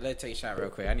dead to do it. Let's take a shot real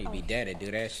quick. I need to be dead to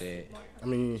do that shit.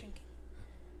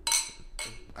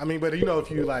 I mean, but you know,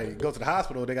 if you like go to the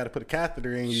hospital, they got to put a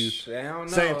catheter in you. I don't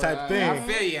know. Same type thing. I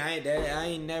feel you. I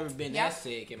ain't never been that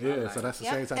sick in my life. So that's the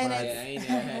Yep. same type And of. Yeah, I ain't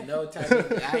never had no type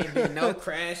of, I ain't been no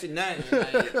crash or nothing.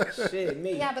 Like, shit,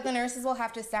 me. Yeah, but the nurses will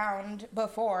have to sound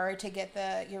before to get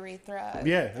the urethra.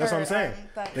 Yeah, that's what I'm saying.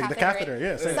 The catheter,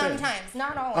 yeah, same thing. Sometimes,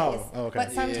 not always. Oh, okay.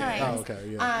 But sometimes. Oh, okay,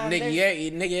 yeah.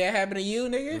 Nigga, that happened to you,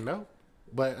 nigga? No,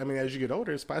 but I mean, as you get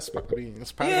older, it's probably about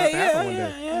to Yeah,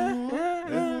 happen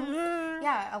one day.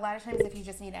 Yeah, a lot of times if you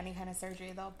just need any kind of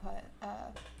surgery, they'll put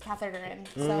a catheter in.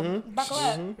 So buckle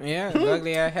up. Yeah,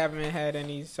 luckily I haven't had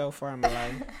any so far in my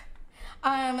life.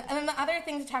 And then the other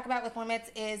thing to talk about with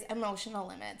limits is emotional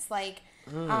limits. Like,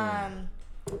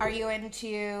 are you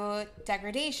into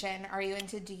degradation? Are you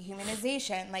into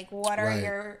dehumanization? Like, what are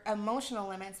your emotional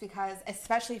limits? Because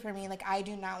especially for me, like, I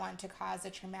do not want to cause a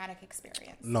traumatic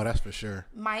experience. No, that's for sure.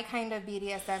 My kind of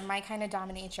BDSM, my kind of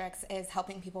dominatrix is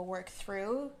helping people work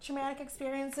through traumatic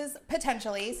experiences,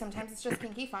 potentially. Sometimes it's just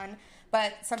kinky fun,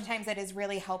 but sometimes it is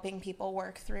really helping people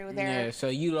work through their... Yeah, so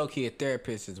you low-key a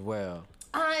therapist as well.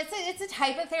 It's a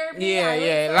type of therapy.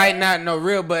 Yeah. Like, not no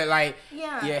real, but like,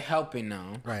 Yeah. you're helping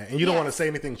them. Right, and you don't want to say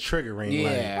anything triggering.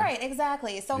 Yeah. Right,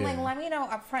 exactly. So, like, let me know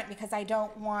up front because I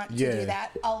don't want to do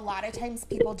that. A lot of times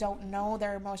people don't know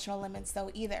their emotional limits,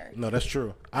 though, either. No, that's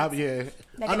true. I That know gets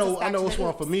us back to it's the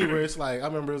one for me where it's like, I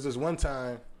remember it was this one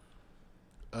time,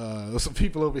 there was some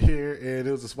people over here, and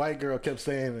it was this white girl kept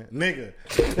saying, nigga.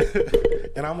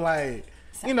 And I'm like,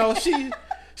 you know,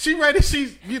 she's ready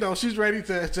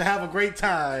to have a great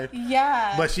time.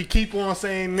 Yeah. But she keep on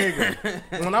saying nigga.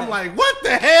 And I'm like, what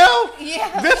the hell?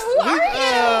 Yeah. Who are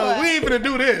you? We ain't finna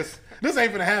do this. This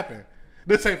ain't finna happen.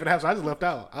 So I just left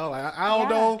out. I was like, I don't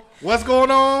know what's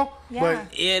going on. Yeah.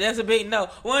 But Yeah, that's a big no.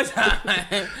 One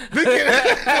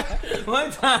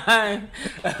time,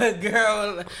 a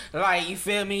girl, like, you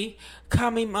feel me?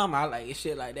 Call me mama. I like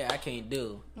shit like that. I can't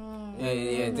do.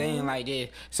 Yeah, they ain't like this.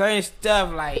 Certain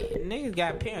stuff, like, niggas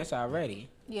got parents already.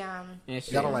 Yeah. And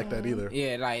shit. I don't like that either.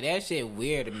 Yeah, like, that shit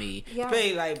weird to me. Yeah.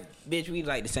 Especially, like, bitch, we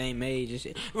like the same age and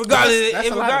shit. Regardless, That's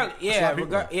a lot of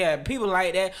people. people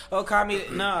like that. Oh, call me.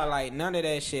 No, like, none of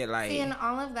that shit. Like, See, and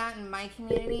all of that in my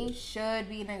community should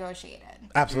be negotiated.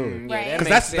 Absolutely. yeah, Right. that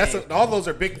Because makes sense. all those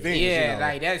are big things. Yeah, you know?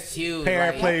 like, that's huge.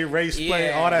 Parent like, play, race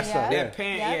play, all that stuff. That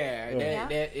Yeah.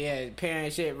 parent,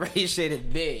 parent shit, race shit is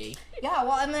big. Yeah,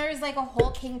 well, and there's like a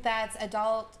whole kink that's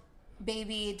adult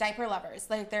baby diaper lovers.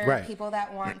 Like, there are people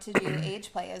that want to do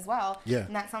age play as well. Yeah.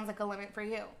 And that sounds like a limit for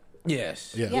you.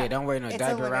 Yes. Yeah. Yeah, don't wear no It's a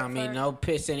diaper limit around me. for- No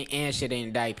pissing and shit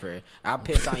in diaper. I'll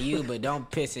piss on you, but don't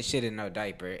piss and shit in no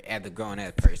diaper as a grown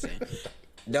ass person.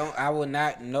 I will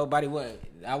not, nobody would.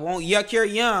 I won't yuck your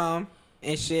yum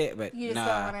and shit, but You just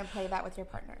nah. don't want to play that with your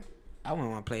partner. I wouldn't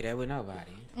want to play that with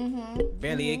nobody.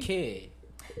 Barely a kid.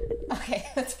 Okay,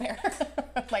 that's fair.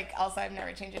 Like, also, I've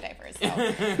never changed a diaper, so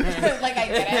like, I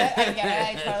get it,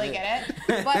 I totally get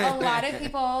it. But a lot of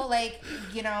people, like,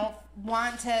 you know,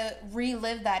 want to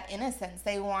relive that innocence.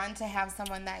 They want to have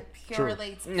someone that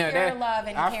purely pure love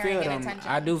and caring and attention.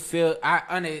 I do feel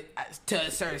to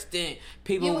a certain extent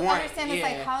people You want understand the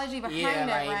psychology behind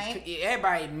it, right?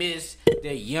 Everybody miss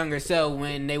their younger self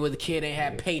when they was a kid and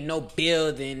had paid no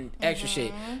bills and extra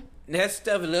shit. That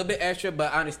stuff a little bit extra,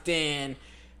 but I understand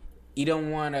you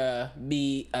don't want to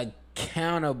be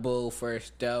accountable for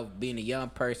stuff being a young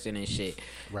person and shit.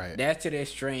 Right. That's to the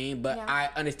extreme, but Yeah. I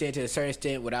understand to a certain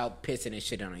extent without pissing and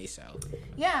shit on yourself.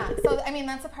 Yeah, so I mean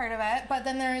that's a part of it, but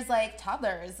then there's like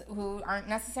toddlers who aren't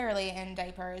necessarily in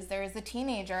diapers. There's a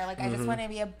teenager, like I just want to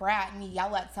be a brat and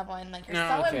yell at someone, like you're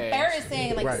so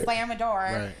embarrassing, like slam a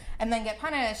door and then get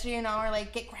punished, you know, or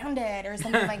like get grounded or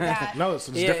something like that. No, it's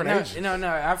different ages. No,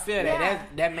 I feel that. Yeah.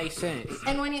 That makes sense.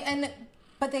 And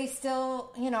but they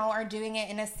still, you know, are doing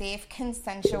it in a safe,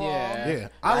 consensual. Yeah,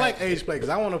 I like age play because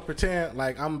I want to pretend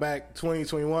like I'm back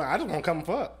 2021. I just want to come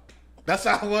fuck. That's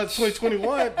how I was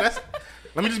 2021. Let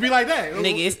me just be like that.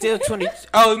 Nigga, it's still 20.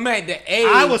 Oh, you meant the age.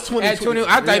 I was 20. At 20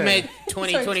 I thought you meant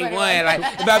 2021. Like,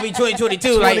 it's about to be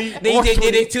 2022. Like, they just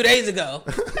did it 2 days ago.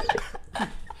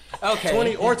 Okay.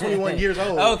 20 or 21 years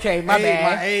old. Okay, my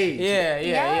bad. My age.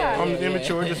 Yeah. I'm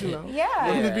immature, just, you know. Yeah.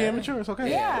 Let me just be immature. It's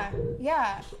okay.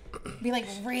 Yeah. Be like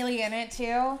really in it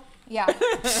too. Yeah.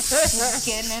 Just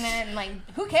getting in it and like,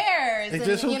 who cares? It's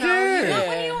just who you know, cares? You know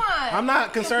what you want. I'm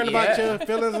not concerned about your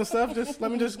feelings and stuff. Just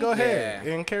let me just go ahead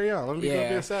and carry on. Let me be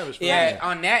a savage.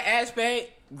 On that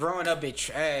aspect, growing up in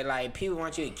trash, like people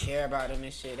want you to care about them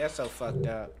and shit. That's so fucked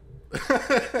up.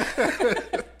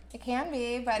 It can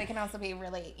be, but it can also be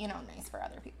really, nice for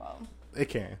other people. It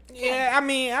can. Yeah, I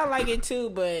mean, I like it too,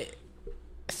 but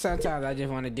sometimes I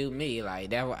just want to do me. Like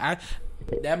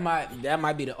that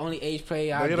might be the only age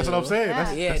play I do. That's what I'm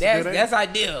saying. That's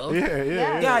ideal.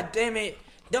 Yeah. God damn it.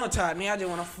 Don't talk to me. I just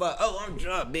want to fuck. Oh, I'm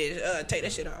drunk, bitch. Take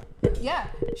that shit off. Yeah,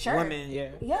 sure. Women,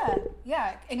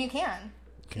 Yeah. And you can.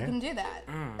 You can do that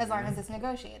as long as it's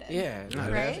negotiated. Yeah. No,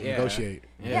 right? Negotiate.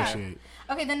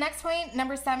 Okay, the next point,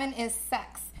 number 7, is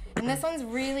sex. And this one's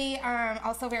really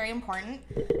also very important.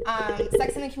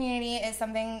 Sex in the community is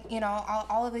something,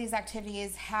 all of these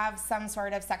activities have some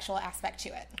sort of sexual aspect to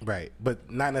it. Right.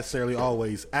 But not necessarily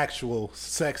always actual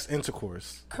sex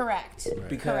intercourse. Correct. Right.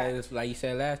 Because, like you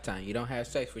said last time, you don't have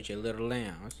sex with your little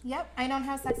lambs. Yep. I don't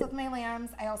have sex with my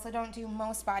lambs. I also don't do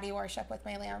most body worship with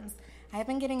my lambs. I've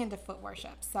been getting into foot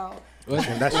worship, so.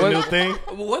 That's your new thing?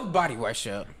 What's body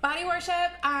worship? Body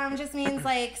worship just means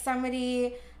like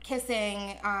somebody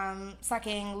kissing,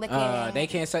 sucking, licking. They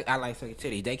can't suck. I like sucking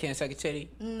titty. They can't suck a titty.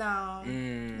 No,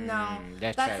 no.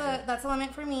 That's a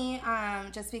limit for me.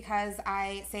 Just because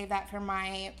I save that for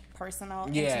my personal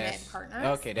intimate partners.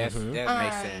 Okay, that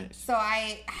makes sense. So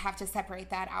I have to separate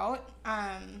that out.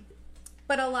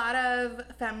 But a lot of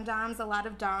femdoms, a lot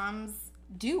of doms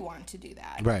do want to do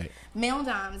that. Right. Male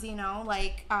doms,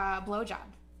 like blowjob.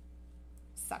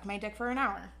 Suck my dick for an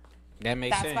hour. That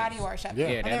makes sense. That's body worship. Yeah,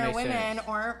 and that there are makes women sense.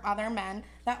 or other men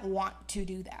that want to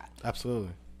do that. Absolutely.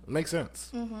 Makes sense.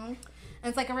 Mm-hmm. And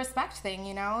it's like a respect thing,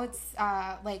 It's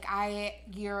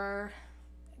your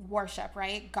worship,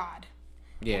 right? God.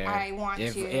 Yeah. I want to.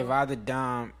 If I the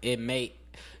dom, I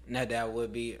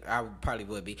probably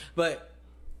would be. But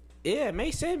yeah, it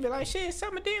makes sense. Be like, shit,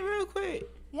 something did real quick.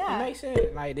 Yeah. It makes sense.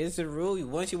 Like, this is a rule.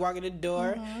 Once you walk in the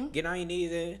door, get on your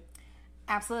knees and.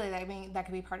 Absolutely. I mean, that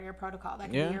could be part of your protocol.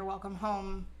 That could be your welcome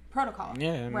home protocol.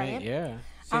 Yeah, right?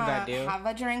 Seems ideal. Have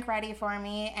a drink ready for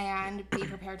me and be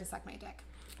prepared to suck my dick.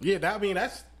 Yeah,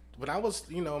 that's when I was,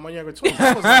 in my younger 20s.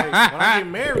 I was like, when I get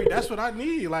married, that's what I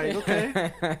need. Like,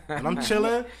 okay. And I'm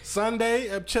chilling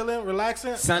Sunday, I'm chilling,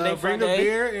 relaxing. Sunday, bring Friday. a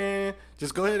beer and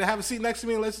just go ahead and have a seat next to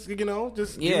me and let's, just give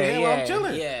me a hand while I'm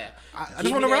chilling. Yeah. I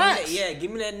just want to relax. Yeah, give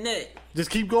me that nut. Just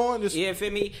keep going. Yeah,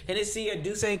 feel me? And then see a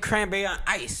Douce and cranberry on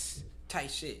ice. Type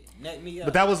shit. Nut me up.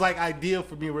 But that was like ideal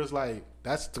for me where it's like,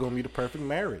 that's going to be the perfect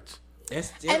marriage. That's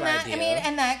still and that, ideal.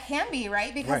 and that can be,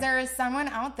 right? Because there is someone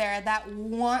out there that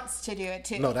wants to do it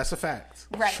too. No, that's a fact.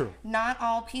 Right. True. Not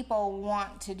all people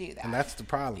want to do that. And that's the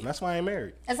problem. That's why I ain't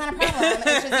married. It's not a problem. It's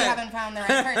just you haven't found the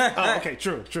right person. Oh, okay.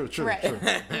 True. Right.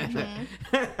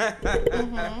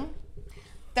 Mm-hmm.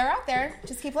 They're out there.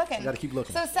 Just keep looking. You gotta keep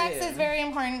looking. So sex is very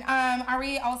important. Are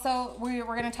we also, we're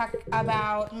going to talk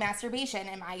about masturbation.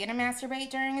 Am I going to masturbate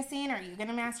during a scene? Are you going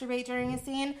to masturbate during a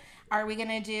scene? Are we going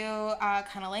to do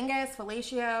cunnilingus,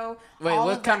 fellatio? Wait,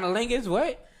 what cunnilingus?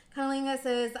 What? Cunnilingus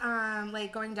is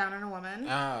like going down on a woman.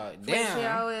 Oh, damn.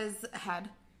 Fellatio is head.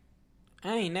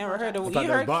 I ain't never heard of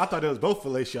I thought it was both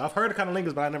fellatio. I've heard of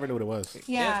cunnilingus, but I never knew what it was.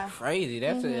 Yeah. That's crazy.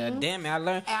 That's damn it. I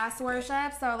learned. Ass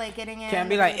worship, so like getting in. Can't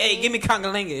be like, hey, give me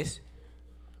cunnilingus.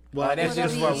 Well, that's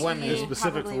just for women. It's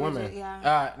specific for women.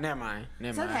 Never mind.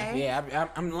 Okay. Yeah,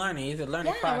 I'm learning. It's a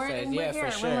learning process. We're for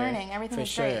here. sure. We're learning.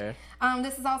 Everything's great.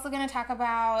 This is also going to talk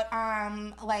about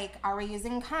like, are we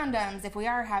using condoms if we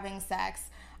are having sex?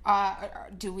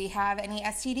 Do we have any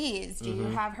STDs? Do you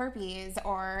have herpes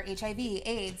or HIV,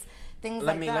 AIDS? Things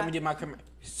like that. Let me do my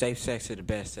safe sex is the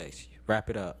best sex. Wrap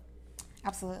it up.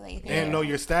 Absolutely. And know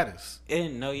your status.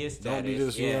 And know your status. Don't be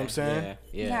just, you know what I'm saying?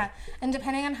 Yeah. And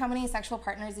depending on how many sexual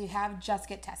partners you have, just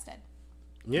get tested.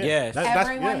 Yeah. Yes.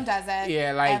 Everyone does it.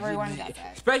 Yeah, like everyone does it.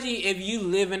 Especially if you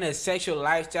live in a sexual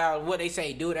lifestyle. What they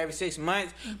say, do it every 6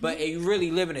 months. But if you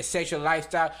really live in a sexual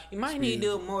lifestyle, you might need to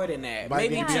do it more than that.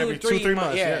 Maybe every 2-3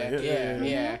 months. Yeah.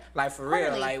 Yeah. Like for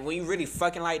real. Like when you really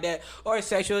fucking like that, or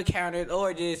sexual encounters,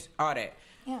 or just all that.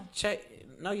 Yeah.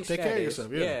 Know your Take status. care of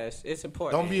yourself. Yeah. Yes, it's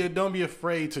important. Don't be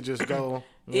afraid to just go.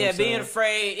 Being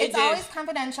afraid. It's always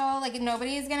confidential. Like,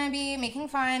 nobody's going to be making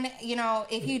fun.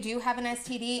 If you do have an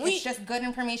STD, it's just good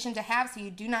information to have, so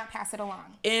you do not pass it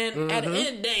along. And at the end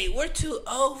of the day, we're too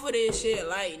old for this shit.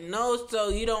 Like, no, so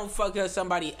you don't fuck up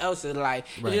somebody else's life.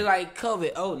 Right. It's just like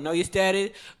COVID. Oh, know your status.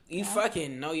 You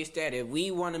fucking know your status.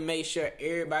 We want to make sure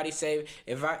everybody's safe.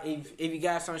 If you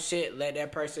got some shit, let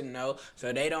that person know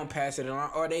so they don't pass it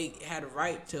along, or they had a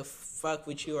right to fuck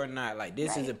with you or not. Like,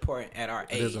 this is important at our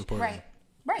age. It is important.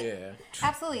 Right. Yeah.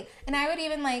 Absolutely. And I would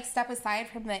even step aside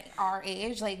from our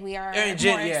age. Like, we are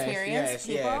more experienced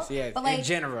people. Yes. But in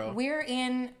general. We're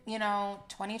in,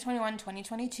 2021,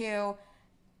 2022.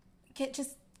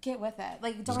 get with it.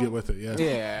 Like, don't Just get with it. Yeah.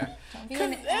 Yeah. Don't be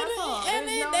an asshole. And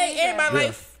There's then no reason. everybody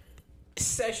like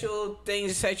sexual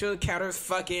things, sexual encounters,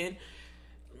 fucking.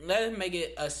 Let's make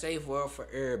it a safe world for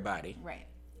everybody. Right.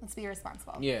 Let's be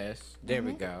responsible. Yes. There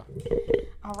we go.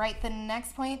 All right. The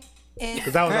next point is...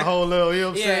 Because that was a whole little, you know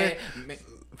what I'm saying?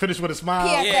 Finish with a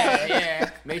smile. Yeah.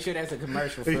 Make sure that's a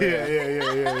commercial for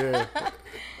Yeah.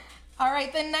 All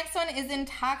right, the next one is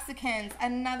intoxicants.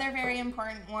 Another very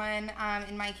important one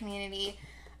in my community.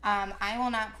 I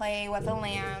will not play with a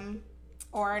lamb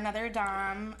or another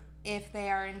dom if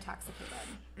they are intoxicated.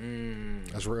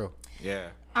 That's real. Yeah.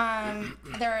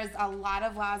 There is a lot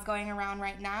of laws going around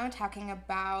right now talking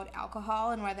about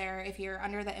alcohol and whether if you're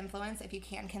under the influence, if you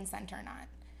can consent or not.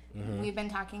 We've been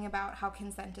talking about how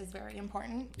consent is very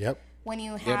important. Yep. When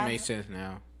you have That makes sense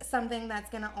now. something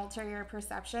that's going to alter your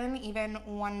perception, even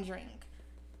one drink.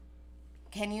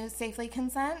 Can you safely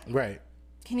consent? Right.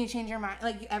 Can you change your mind?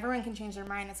 Like, everyone can change their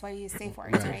mind. That's why you use safe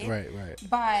words, right? Right.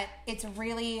 But it's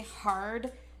really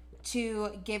hard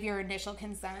to give your initial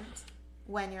consent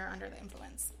when you're under the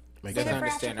influence. Makes Save it sense. for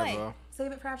after play. Understandable.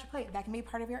 Save it for after play. That can be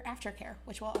part of your aftercare,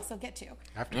 which we'll also get to.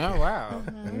 Oh wow!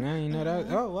 Now you know that.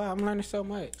 Oh wow! I'm learning so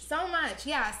much. So much,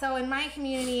 yeah. So in my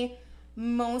community,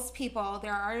 most people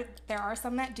there are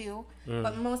some that do,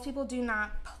 but most people do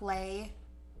not play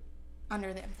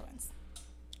under the influence.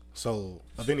 So,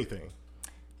 of anything.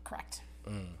 Correct.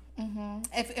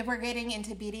 If we're getting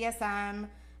into BDSM,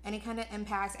 any kind of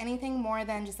impact, anything more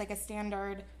than just like a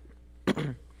standard,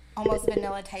 almost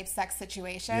vanilla type sex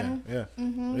situation.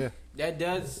 Yeah. That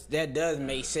does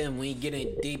make sense when you get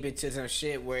in deep into some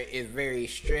shit where it's very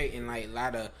strict and like a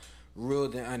lot of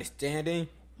rules and understanding.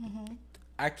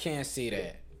 I can't see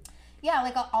that. Yeah,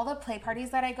 like all the play parties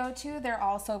that I go to, they're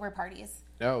all sober parties.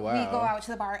 Oh wow! We go out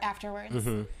to the bar afterwards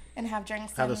and have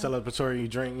drinks. Have a and, celebratory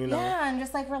drink, you know. yeah, and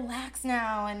just like relax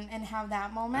now and have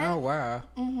that moment. Oh wow!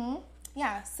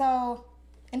 Yeah, so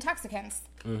intoxicants.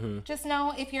 Just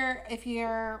know if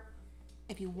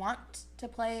you want to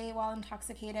play while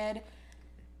intoxicated,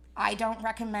 I don't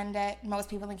recommend it. Most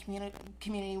people in the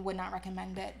community would not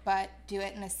recommend it, but do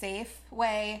it in a safe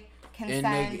way.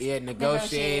 Consent.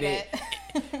 Negotiate it.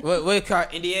 what you call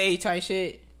NDA type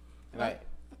shit? Like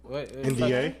what?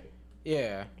 NDA?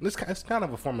 Yeah. It's kind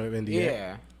of a form of NDA.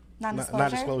 Yeah. Non-disclosure.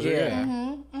 Non-disclosure,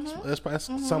 Yeah.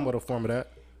 That's somewhat a form of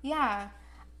that. Yeah.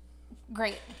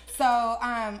 Great. So,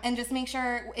 and just make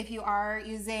sure if you are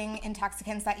using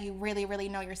intoxicants that you really, really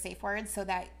know your safe words so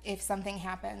that if something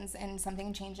happens and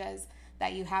something changes,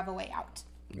 that you have a way out.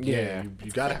 Yeah.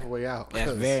 You gotta have a way out.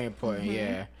 That's very important.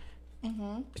 Yeah.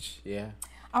 Yeah.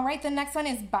 All right, the next one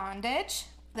is bondage.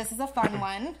 This is a fun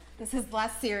one. This is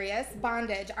less serious.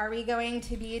 Bondage. Are we going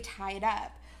to be tied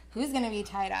up? Who's going to be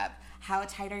tied up? How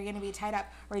tight are you going to be tied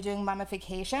up? Are we doing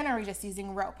mummification or are we just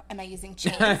using rope? Am I using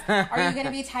chains? Are you going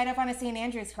to be tied up on a St.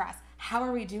 Andrew's cross? How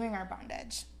are we doing our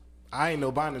bondage? I ain't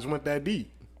know bondage went that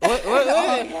deep.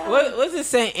 What's the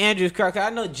St. Andrew's cross?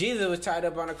 I know Jesus was tied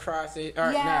up on a cross, or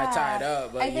not tied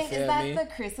up, but I think you feel is that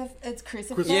me? it's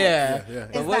crucifix. Yeah. Yeah.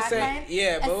 But Is what's that that? kind?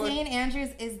 Yeah, but St.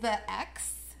 Andrew's is the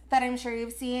X that I'm sure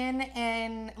you've seen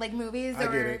in like movies. I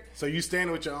get it. So you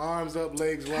standing with your arms up,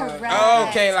 legs wide. Correct. Oh,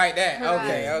 okay, like that. Correct.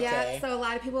 Okay. Yeah, so a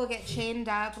lot of people get chained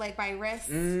up like by wrists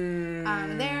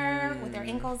there with their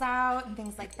ankles out and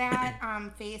things like that,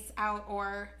 face out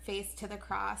or face to the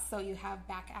cross, so you have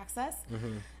back access.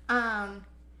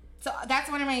 So that's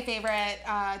one of my favorite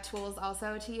tools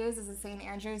also to use is the St.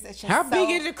 Andrew's. It's just How big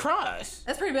is the cross?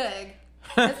 That's pretty big.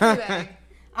 That's pretty big.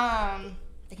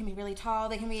 They can be really tall.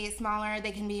 They can be smaller.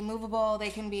 They can be movable. They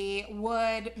can be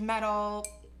wood, metal.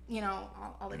 You know,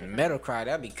 all the different. Metal cross,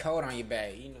 that'd be cold on your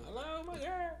back. You know, oh my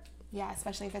god. Yeah,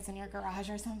 especially if it's in your garage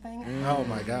or something. Oh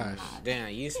my gosh.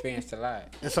 Damn, you experienced a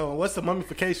lot. And so what's the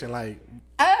mummification like?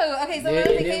 Oh, okay. So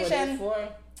mummification. For?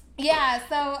 Yeah.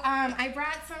 So I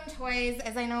brought some toys,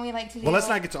 as I know we like to do. Well, let's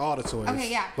not get to all the toys. Okay,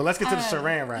 yeah. But let's get to the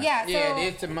saran wrap. Yeah. So, Yeah,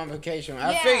 it's the mummification.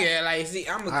 I Yeah. figured, like, see,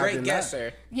 I'm a great did not.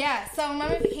 guesser. Yeah. So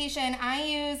mummification, I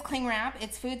use cling wrap.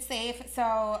 It's food safe.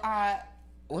 So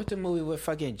What's the movie with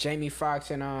fucking Jamie Foxx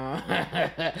and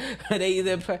they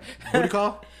either play Booty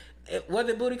call? What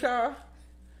the booty call?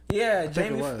 Yeah,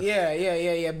 think it was.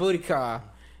 Yeah, booty call.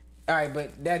 All right,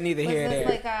 but that's neither was here nor this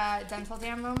there. like a dental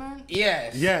dam moment?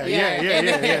 Yes.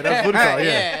 Yeah. That's booty call,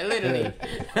 yeah.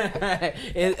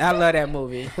 Literally. I love that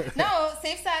movie. No,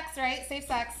 safe sex, right? Safe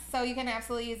sex. So you can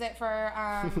absolutely use it for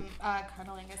a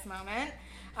cunnilingus moment.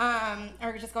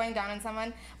 Or just going down on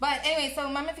someone. But anyway, so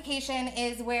mummification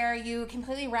is where you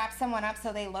completely wrap someone up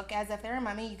so they look as if they're a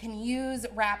mummy. You can use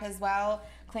wrap as well.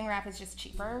 Cling wrap is just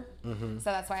cheaper, so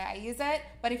that's why I use it.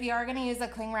 But if you are going to use a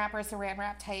cling wrap or saran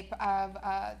wrap type of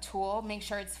tool, make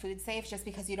sure it's food safe, just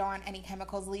because you don't want any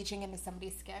chemicals leaching into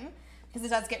somebody's skin, because it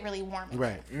does get really warm.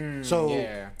 Right. So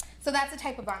that's a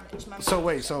type of bondage. So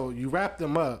wait, so you wrap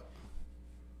them up.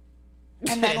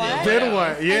 And then what? Then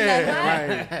what?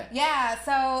 Yeah. Right. Yeah.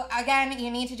 So again, you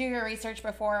need to do your research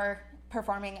before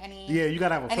performing any. Yeah, you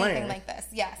gotta have a plan. Anything like this.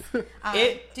 Yes.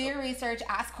 Do your research.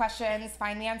 Ask questions.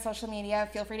 Find me on social media.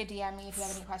 Feel free to DM me if you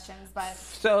have any questions. But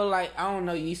so, like, I don't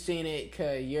know, you seen it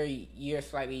because you're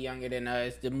slightly younger than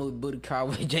us. The movie Booty Call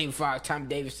with Jamie Foxx, Tom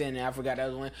Davidson, and I forgot the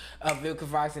other one. Vivica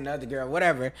Fox and the other girl,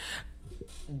 whatever.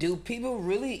 Do people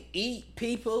really eat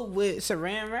people with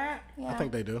saran wrap? Yeah. I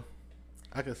think they do.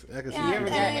 I can see. You ever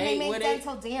got and they ate make with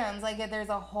dental dams. Like there's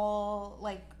a whole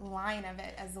like line of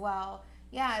it as well.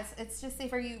 Yeah, it's just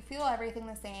safer. You feel everything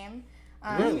the same.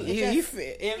 Really?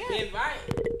 If I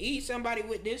eat somebody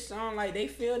with this song, like they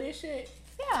feel this shit.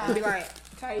 Yeah. Be like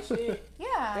tight shit.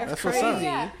 Yeah. That's crazy. what's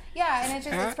up. Yeah, and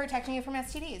it's protecting you from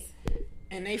STDs.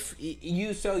 And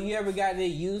you ever got it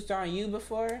used on you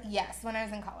before? Yes, when I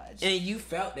was in college. And you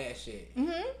felt that shit.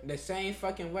 The same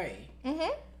fucking way.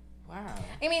 Wow.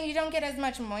 I mean, you don't get as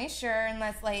much moisture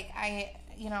unless, like, I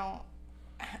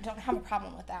don't have a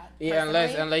problem with that. Yeah,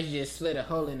 personally. unless you just slit a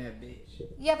hole in that bitch.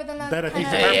 Yeah, but then That'll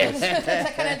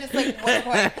that kind of just like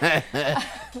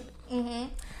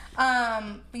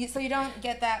so you don't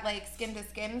get that like skin to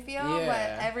skin feel,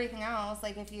 but everything else,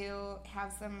 like if you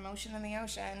have some motion in the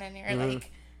ocean and you're like,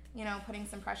 putting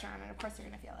some pressure on it, of course you're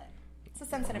gonna feel it. It's a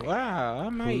sensitive area. Wow, I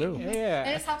might. Yeah. And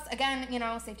it just helps again,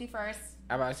 safety first.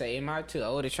 I'm about to say, am I too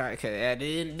old to try? Because at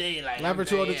the end of the day, like, Never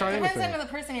too old to try Depends anything. on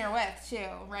the person you're with too,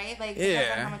 right? Like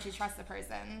depends on how much you trust the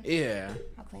person. Yeah.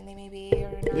 How clean they may be or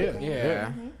not.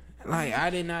 Yeah. Like, I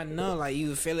did not know, like, you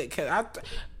would feel it. Because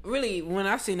really, when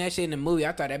I seen that shit in the movie,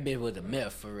 I thought that bitch was a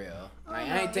myth for real. Like,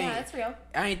 I ain't think, it's real.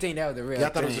 I ain't think that was a real Yeah, I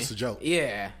thought it was thing. just a joke.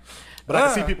 Yeah. But I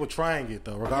can see people trying it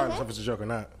though, regardless if it's a joke or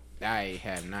not. I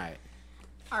have not.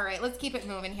 All right, let's keep it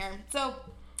moving here. So,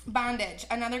 bondage.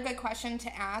 Another good question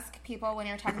to ask people when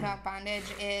you're talking about bondage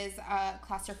is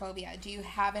claustrophobia. Do you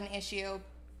have an issue,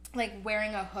 like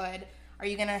wearing a hood? Are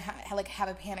you gonna have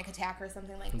a panic attack or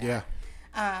something like that?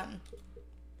 Yeah.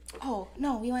 Oh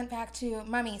no, we went back to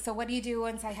mummy. So what do you do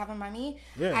once I have a mummy?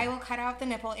 Yeah. I will cut out the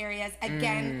nipple areas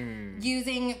again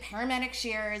using paramedic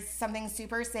shears, something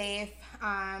super safe.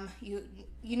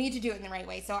 You need to do it in the right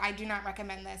way. So I do not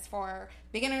recommend this for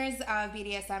beginners of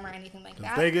BDSM or anything like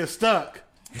that. They get stuck.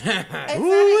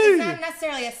 It's not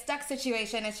necessarily a stuck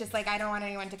situation. It's just like I don't want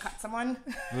anyone to cut someone,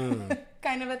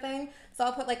 kind of a thing. So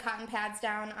I'll put like cotton pads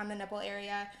down on the nipple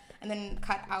area and then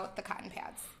cut out the cotton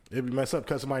pads. It'd be messed up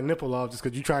cutting my nipple off just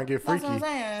because you try and get freaky. That's what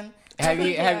I'm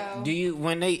saying. Do you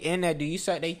when they in that, do you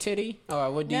suck they titty or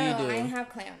what do you do? No, I have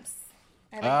clamps.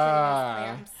 I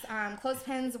like clamps.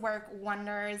 Clothespins work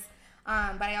wonders.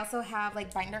 But I also have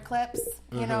like binder clips,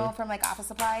 from like office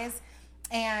supplies,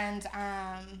 and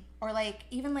or like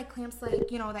even like clamps like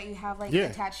that you have like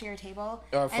attached to your table.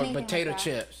 Or for Anything potato like that.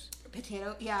 chips.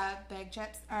 Bag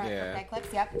chips. Bag clips.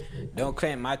 Yep. Don't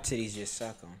clamp my titties, just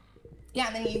suck them. Yeah,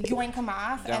 and then you yoink them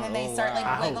off, and then they start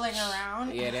like wiggling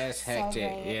around. Yeah, that's so hectic.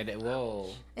 great. Yeah, whoa.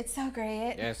 It's so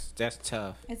great. That's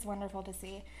tough. It's wonderful to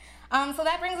see. So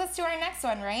that brings us to our next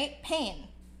one, right? Pain.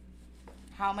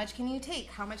 How much can you take?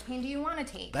 How much pain do you want to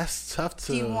take? That's tough to.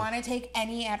 Do you want to take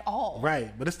any at all?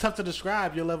 Right, but it's tough to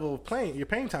describe your level of pain, your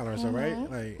pain tolerance, right?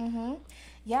 Like,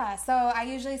 Yeah, so I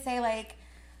usually say like,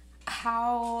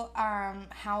 how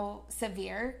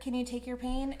severe can you take your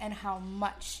pain, and how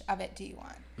much of it do you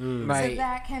want? Like, so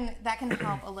that can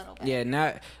help a little bit. yeah,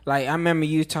 not like I remember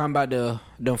you talking about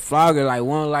the flogger, like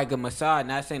one like a massage.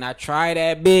 Not saying I try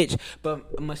that bitch, but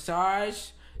a massage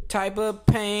type of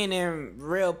pain and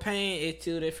real pain is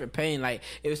two different pain. Like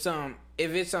if it's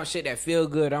some shit that feel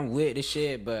good, I'm with the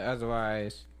shit, but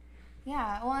otherwise.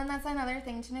 Yeah, well, and that's another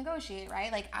thing to negotiate,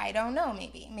 right? Like, I don't know,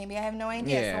 maybe I have no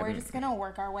idea, Yeah. so we're just gonna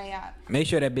work our way up. Make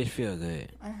sure that bitch feel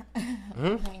good. I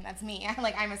mean, that's me.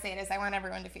 Like, I'm a sadist. I want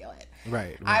everyone to feel it.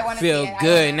 right. I want to Feel see it.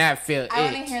 good, not feel I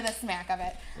want to it. hear the smack of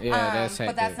it. Yeah, that's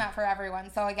but that's hectic. not for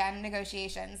everyone. So again,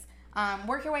 negotiations.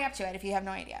 Work your way up to it if you have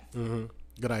no idea.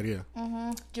 Good idea.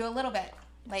 Do a little bit,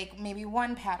 like maybe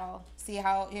one paddle. See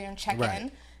how check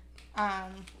Right.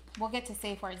 in. We'll get to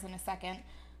safe words in a second.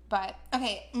 But,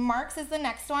 okay, marks is the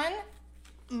next one.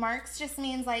 Marks just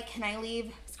means, like, can I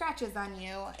leave scratches on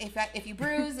you? If you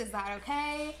bruise, is that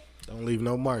okay? Don't leave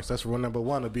no marks. That's rule number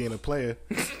one of being a player.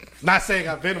 Not saying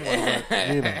I've been one,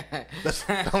 but,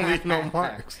 don't leave no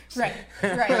marks. Right.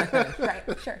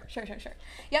 Sure.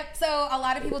 Yep, so a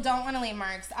lot of people don't want to leave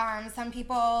marks. Some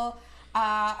people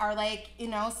are like,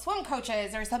 swim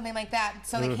coaches or something like that,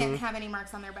 so they can't have any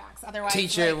marks on their backs. Otherwise,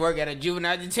 teacher work at a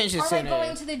juvenile detention or center. Or like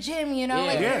going to the gym,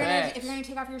 like if you're gonna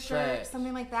take off your shirt, Facts.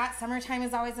 something like that. Summertime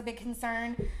is always a big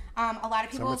concern. A lot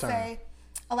of people Summertime. say,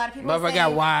 Motherfucker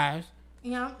got wives.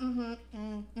 Yeah.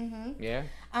 Yeah.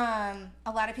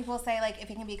 A lot of people say, like, if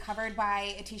it can be covered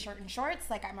by a t-shirt and shorts,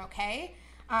 like, I'm okay.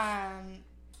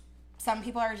 Some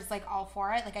people are just, like, all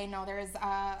for it. Like, I know there's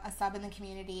a sub in the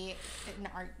community, in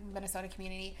our Minnesota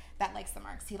community, that likes the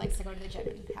marks. He likes to go to the gym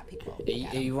and have people.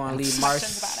 You want to leave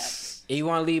marks? About it. You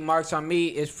want to leave marks on me?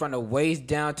 It's from the waist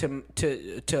down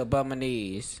to above my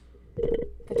knees.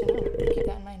 Good to know. Keep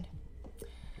that in mind.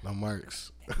 No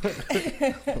marks.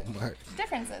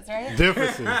 Differences, right?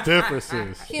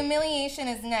 Differences. Humiliation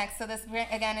is next. So this,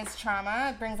 again, is trauma.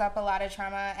 It brings up a lot of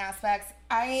trauma aspects.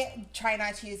 I try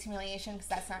not to use humiliation because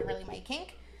that's not really my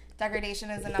kink. Degradation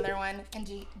is another one, and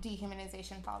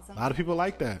dehumanization falls in. A lot of people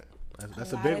like that.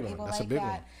 That's a big one. That's a big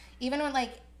one. Even when,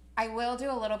 like, I will do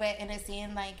a little bit in a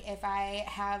scene, like if I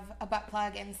have a butt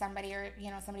plug and somebody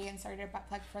somebody inserted a butt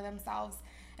plug for themselves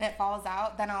and it falls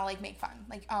out, then I'll like make fun.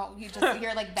 Like, oh,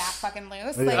 you're like that fucking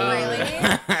loose. Like, really?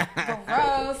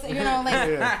 Gross. Ew.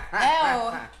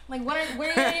 Like, what are you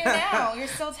gonna do now? You're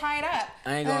still tied up.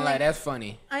 I ain't gonna lie, that's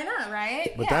funny. I know,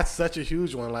 right? But that's such a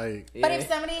huge one. Like, but if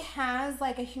somebody has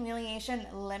like a humiliation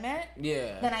limit,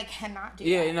 then I cannot do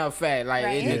that. Fact. Like,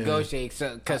 right? it negotiates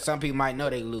because some people might know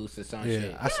they lose or some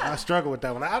shit. I struggle with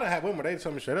that one. I don't have women where they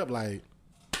tell me straight up, like,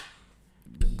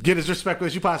 get as respectful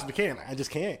as you possibly can. I just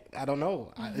can't. I don't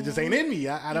know. It just ain't in me.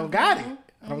 I don't got it.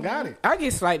 I don't got it. I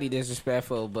get slightly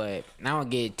disrespectful, but I don't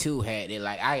get too headed.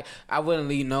 Like, I wouldn't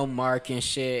leave no mark and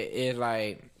shit. It's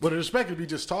like, But the respect would be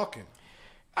just talking.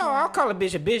 oh, I'll call a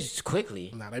bitch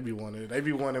quickly. Nah, they be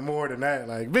wanting more than that.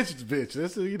 Like, bitch is bitch.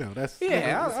 That's that's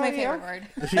That's my favorite word.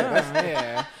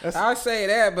 I'll say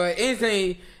that, but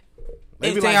anything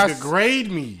they be like,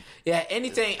 degrade me. Yeah,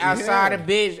 anything outside of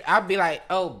bitch, I'll be like,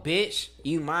 oh, bitch,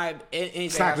 you my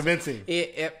It's not convincing.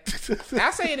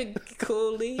 I say it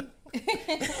coolly.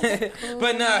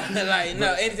 But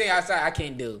no, anything outside I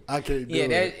can't do. I can't do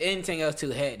there's anything else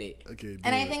too hectic.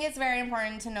 And I think it's very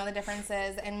important to know the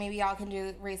differences, and maybe y'all can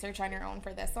do research on your own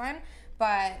for this one,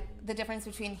 but the difference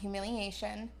between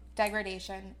humiliation,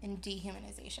 degradation, and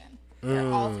dehumanization.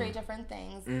 They're all three different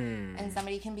things, and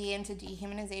somebody can be into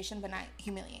dehumanization but not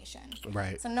humiliation.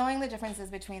 Right. So knowing the differences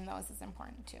between those is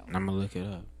important too. I'm gonna look it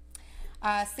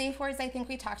up. Safe words, I think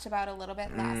we talked about a little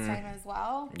bit last time as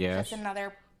well. Yes. That's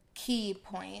another key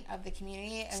point of the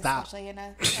community, especially in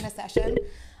a session.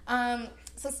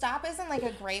 So stop isn't like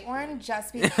a great one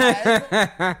just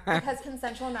because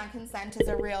consensual non-consent is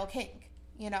a real kink.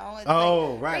 It's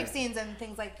like rape scenes and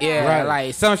things like that. Yeah,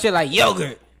 like some shit like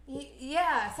yogurt.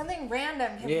 Yeah, something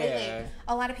random completely. Yeah.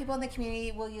 A lot of people in the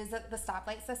community will use the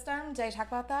stoplight system. Did I talk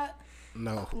about that?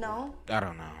 No. I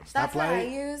don't know. That's what I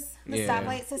use, the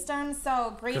stoplight system.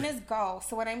 So green is go.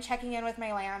 So when I'm checking in with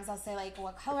my lambs, I'll say, like,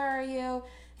 what color are you?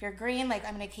 If you're green, like,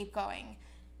 I'm going to keep going.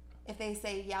 If they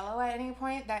say yellow at any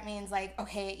point, that means, like,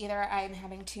 okay, either I'm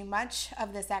having too much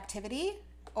of this activity,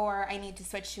 or I need to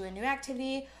switch to a new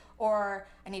activity, or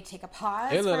I need to take a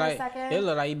pause for a second. It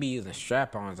look like you be using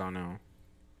strap-ons on them.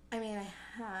 I mean, I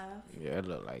have. Yeah, it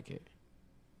look like it.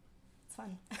 It's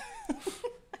fun.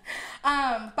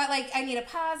 But like I need a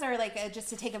pause or like just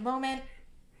to take a moment.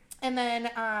 And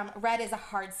then red is a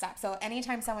hard stop. So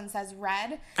anytime someone says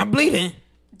red, I'm bleeding.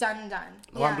 Done.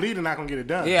 Well, I'm bleeding, not gonna get it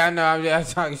done. Yeah, I know. I'm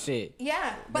talking shit.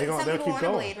 Yeah, but some people want to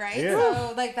bleed, right? Yeah.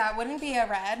 So like that wouldn't be a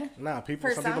red. Nah, some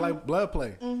people like blood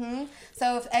play. Mm-hmm.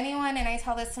 So if anyone, and I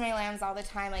tell this to my lambs all the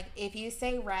time, like if you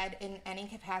say red in any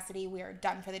capacity, we are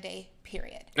done for the day.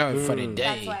 Period. Oh, for the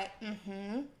day. That's why.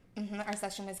 Our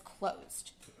session is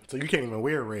closed. So you can't even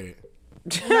wear red.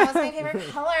 No, it's my favorite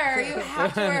color. You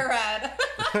have to wear red.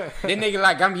 That nigga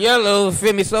like, I'm yellow.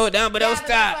 Feel me? Slow it down, but don't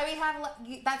stop.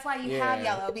 That's why you have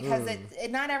yellow, because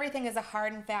not everything is a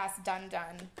hard and fast done,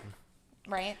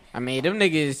 right? I mean, them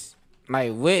niggas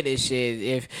like with this shit.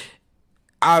 If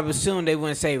I would assume they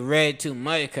wouldn't say red too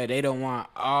much because they don't want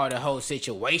all the whole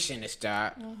situation to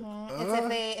stop.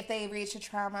 It's if they reach a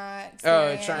trauma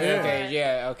experience.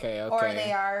 Okay. Or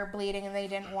they are bleeding and they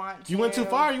didn't want to. You went too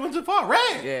far.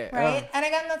 Red. Yeah. Right? And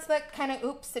again, that's the kind of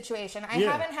oops situation. I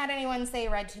haven't had anyone say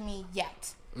red to me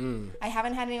yet. I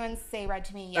haven't had anyone say red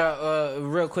to me yet.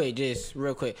 Real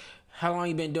quick. How long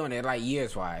you been doing it? Like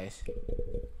years-wise?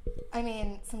 I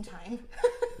mean, some time.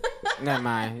 Never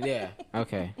mind. Yeah.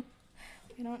 Okay.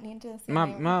 We don't need to say my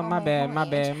bad.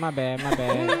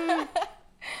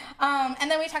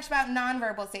 And then we talked about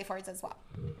nonverbal safe words as well.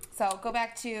 So go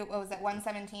back to, what was it,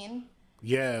 117?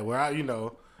 Yeah, where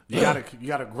You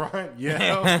gotta grunt.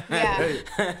 Yeah. Yeah.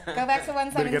 Go back to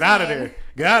 117. Better get out of there.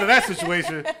 Get out of that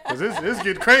situation because it's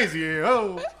getting crazy here.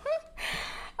 Oh.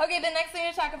 Okay, the next thing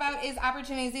to talk about is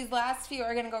opportunities. These last few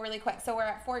are going to go really quick. So we're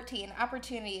at 14,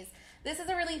 opportunities. This is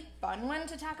a really fun one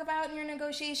to talk about in your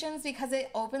negotiations because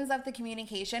it opens up the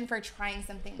communication for trying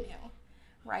something new,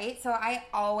 right? So I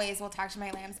always will talk to my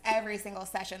lambs every single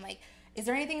session. Like, is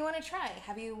there anything you want to try?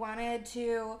 Have you wanted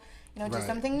to, do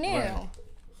something new? Right.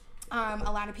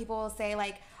 A lot of people will say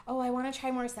like, oh, I want to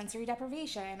try more sensory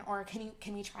deprivation, or can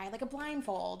we try like a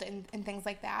blindfold and things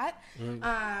like that.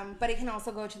 But it can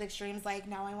also go to the extremes like,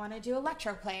 now I want to do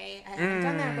electroplay. I haven't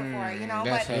done that before,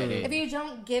 but if you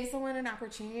don't give someone an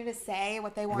opportunity to say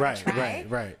what they want to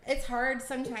try, it's hard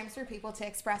sometimes for people to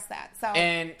express that. So,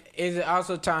 and is it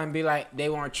also time to be like, they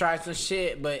want to try some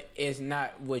shit, but it's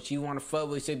not what you want to fuck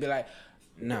with, so be like,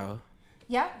 no.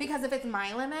 Yeah, because if it's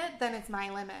my limit, then it's my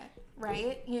limit.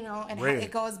 Right? And Really?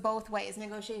 it goes both ways.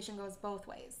 Negotiation goes both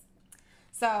ways.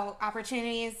 So,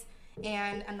 opportunities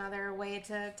and another way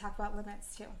to talk about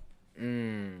limits, too.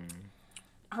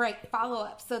 All right,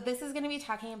 follow-up. So, this is going to be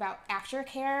talking about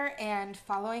aftercare and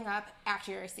following up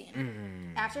after your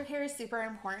scene. Aftercare is super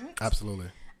important.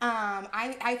 Absolutely.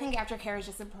 I think aftercare is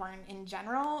just important in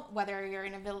general, whether you're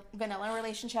in a vanilla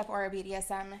relationship or a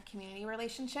BDSM community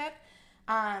relationship.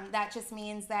 That just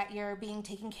means that you're being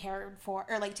taken care of,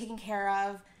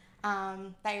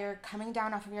 that you're coming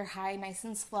down off of your high nice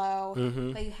and slow,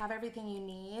 that you have everything you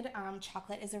need.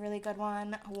 Chocolate is a really good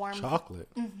one. Chocolate?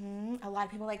 A lot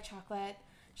of people like chocolate.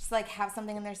 Just like have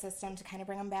something in their system to kind of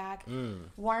bring them back.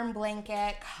 Warm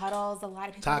blanket, cuddles. A lot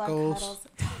of people love cuddles.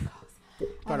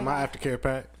 Tacos. Part of my aftercare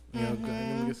pack. Get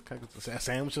a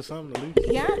sandwich or something at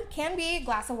least. Yeah, can be.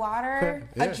 Glass of water,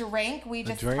 a drink. We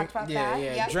just talked about that.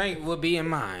 Yeah, yep. Drink will be in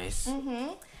mine.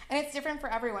 And it's different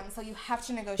for everyone, so you have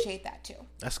to negotiate that too.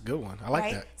 That's a good one. I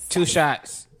like that. 2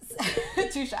 shots.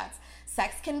 2 shots.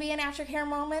 Sex can be an aftercare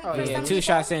moment. Oh, for yeah, some 2 people.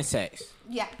 shots and sex.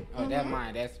 Yeah. Oh, that's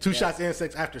mine. That's 2 shots and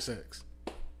sex after sex.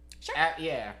 Sure.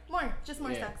 Yeah. More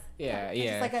sex. Yeah.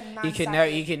 Just like a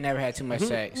You can never have too much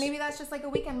sex. Maybe that's just like a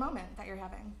weekend moment that you're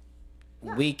having.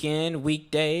 Yeah. Weekend,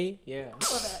 weekday. Yeah.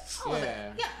 All of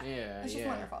it. Yeah. It's just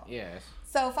wonderful. Yes.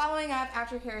 So following up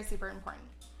aftercare is super important.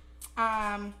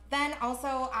 Then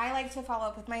also I like to follow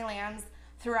up with my lambs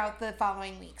throughout the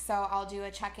following week. So I'll do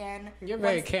a check-in. You're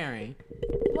very caring.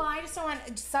 Well, I just don't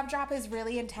want... Sub-drop is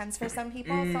really intense for some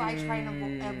people, so I try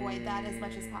and avoid that as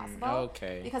much as possible.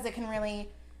 Okay. Because it can really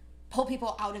pull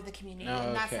people out of the community,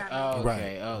 and that's not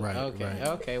me.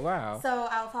 Okay, wow. So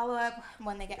I'll follow up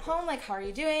when they get home, like, how are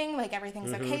you doing? Like,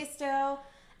 everything's okay still.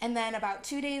 And then about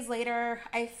 2 days later,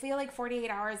 I feel like 48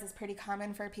 hours is pretty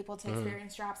common for people to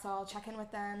experience drop, so I'll check in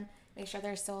with them, make sure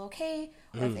they're still okay.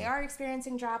 Or if they are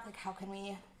experiencing drop, like, let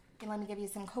me give you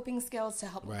some coping skills to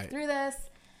help them through this.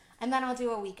 And then I'll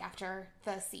do a week after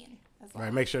the scene as well.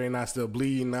 Right, make sure they're not still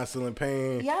bleeding, not still in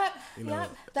pain. Yep.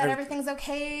 That everything's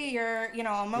okay. Your,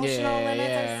 emotional limits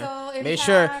are still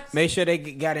intact. Make sure they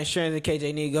got insurance in case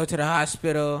they need to go to the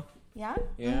hospital. Yeah.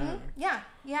 Yeah.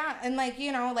 And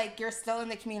you're still in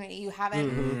the community. You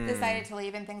haven't decided to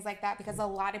leave and things like that, because a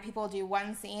lot of people do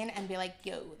one scene and be like,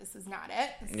 yo, this is not it.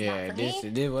 This is not for me.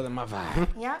 This wasn't my vibe.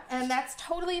 Yeah. And that's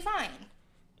totally fine.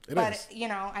 It is.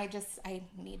 I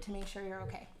need to make sure you're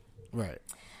okay. Right.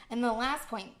 And the last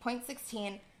point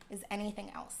 16, is anything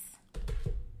else.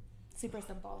 Super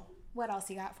simple. What else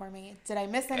you got for me? Did I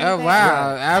miss anything? Oh,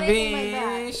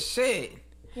 wow. Shit.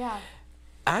 Yeah.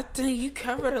 I think you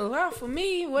covered a lot for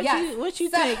me. What you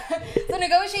think? So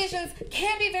negotiations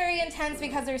can be very intense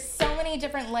because there's so many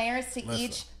different layers to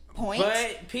each point.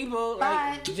 But people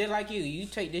just like you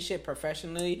take this shit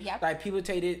professionally. Yep. Like people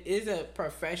take it is a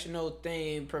professional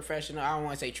thing. Professional. I don't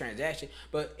want to say transaction,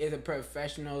 but it's a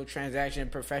professional transaction,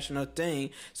 professional thing.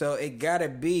 So it gotta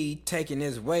be taken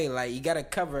this way. Like you gotta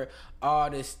cover all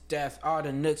this stuff, all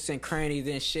the nooks and crannies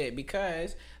and shit,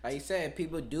 because like you said,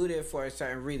 people do this for a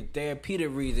certain reason, therapeutic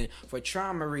reason, for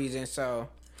trauma reason. So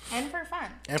and for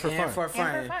fun. And for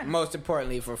fun. Most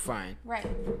importantly, for fun. Right.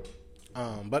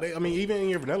 But I mean, even in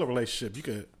your vanilla relationship, you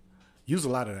could use a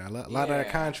lot of that. A lot of that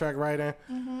contract writing.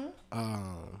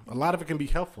 A lot of it can be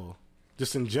helpful,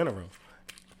 just in general.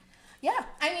 Yeah,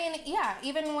 I mean,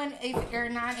 even if you're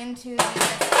not into,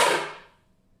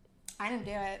 I didn't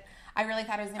do it. I really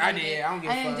thought it was gonna be. I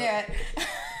didn't do it.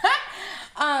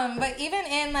 But even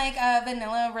in like a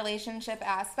vanilla relationship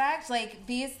aspect, like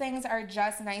these things are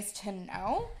just nice to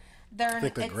know. I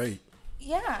think they're great.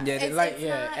 Yeah.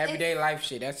 Yeah, everyday life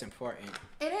shit, that's important.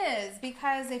 It is,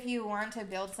 because if you want to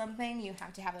build something, you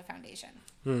have to have the foundation.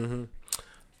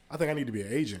 I think I need to be an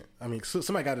agent. I mean,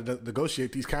 somebody got to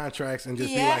negotiate these contracts and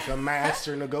just be like a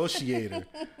master negotiator.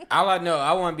 All I know,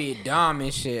 I want to be a dom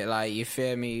and shit. Like, you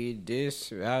feel me?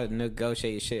 I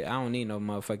negotiate shit. I don't need no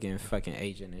motherfucking fucking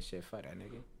agent and shit. Fuck that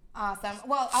nigga. Awesome.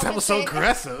 Well, That was so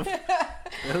aggressive.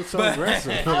 That was so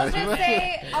aggressive. I'll just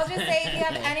say, if you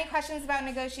have any questions about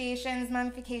negotiations,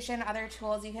 mummification, other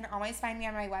tools, you can always find me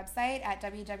on my website at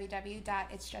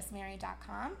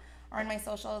www.itsjustmary.com or on my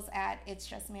socials at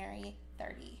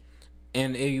itsjustmary30.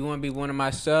 And if you want to be one of my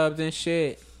subs and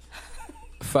shit,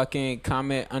 fucking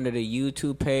comment under the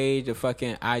YouTube page, the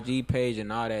fucking IG page,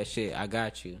 and all that shit. I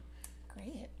got you.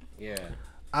 Great. Yeah.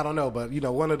 I don't know, but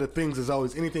one of the things is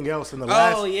always anything else in the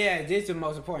last. Oh yeah, this is the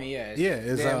most important. Yeah. Yeah,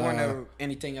 it's one of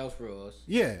anything else rules.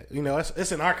 Yeah,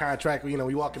 it's in our contract. We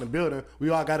walk in the building, we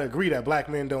all got to agree that black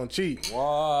men don't cheat.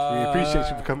 What? We appreciate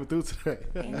you for coming through today.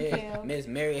 Thank you. Miss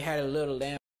Mary had a little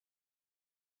lamb.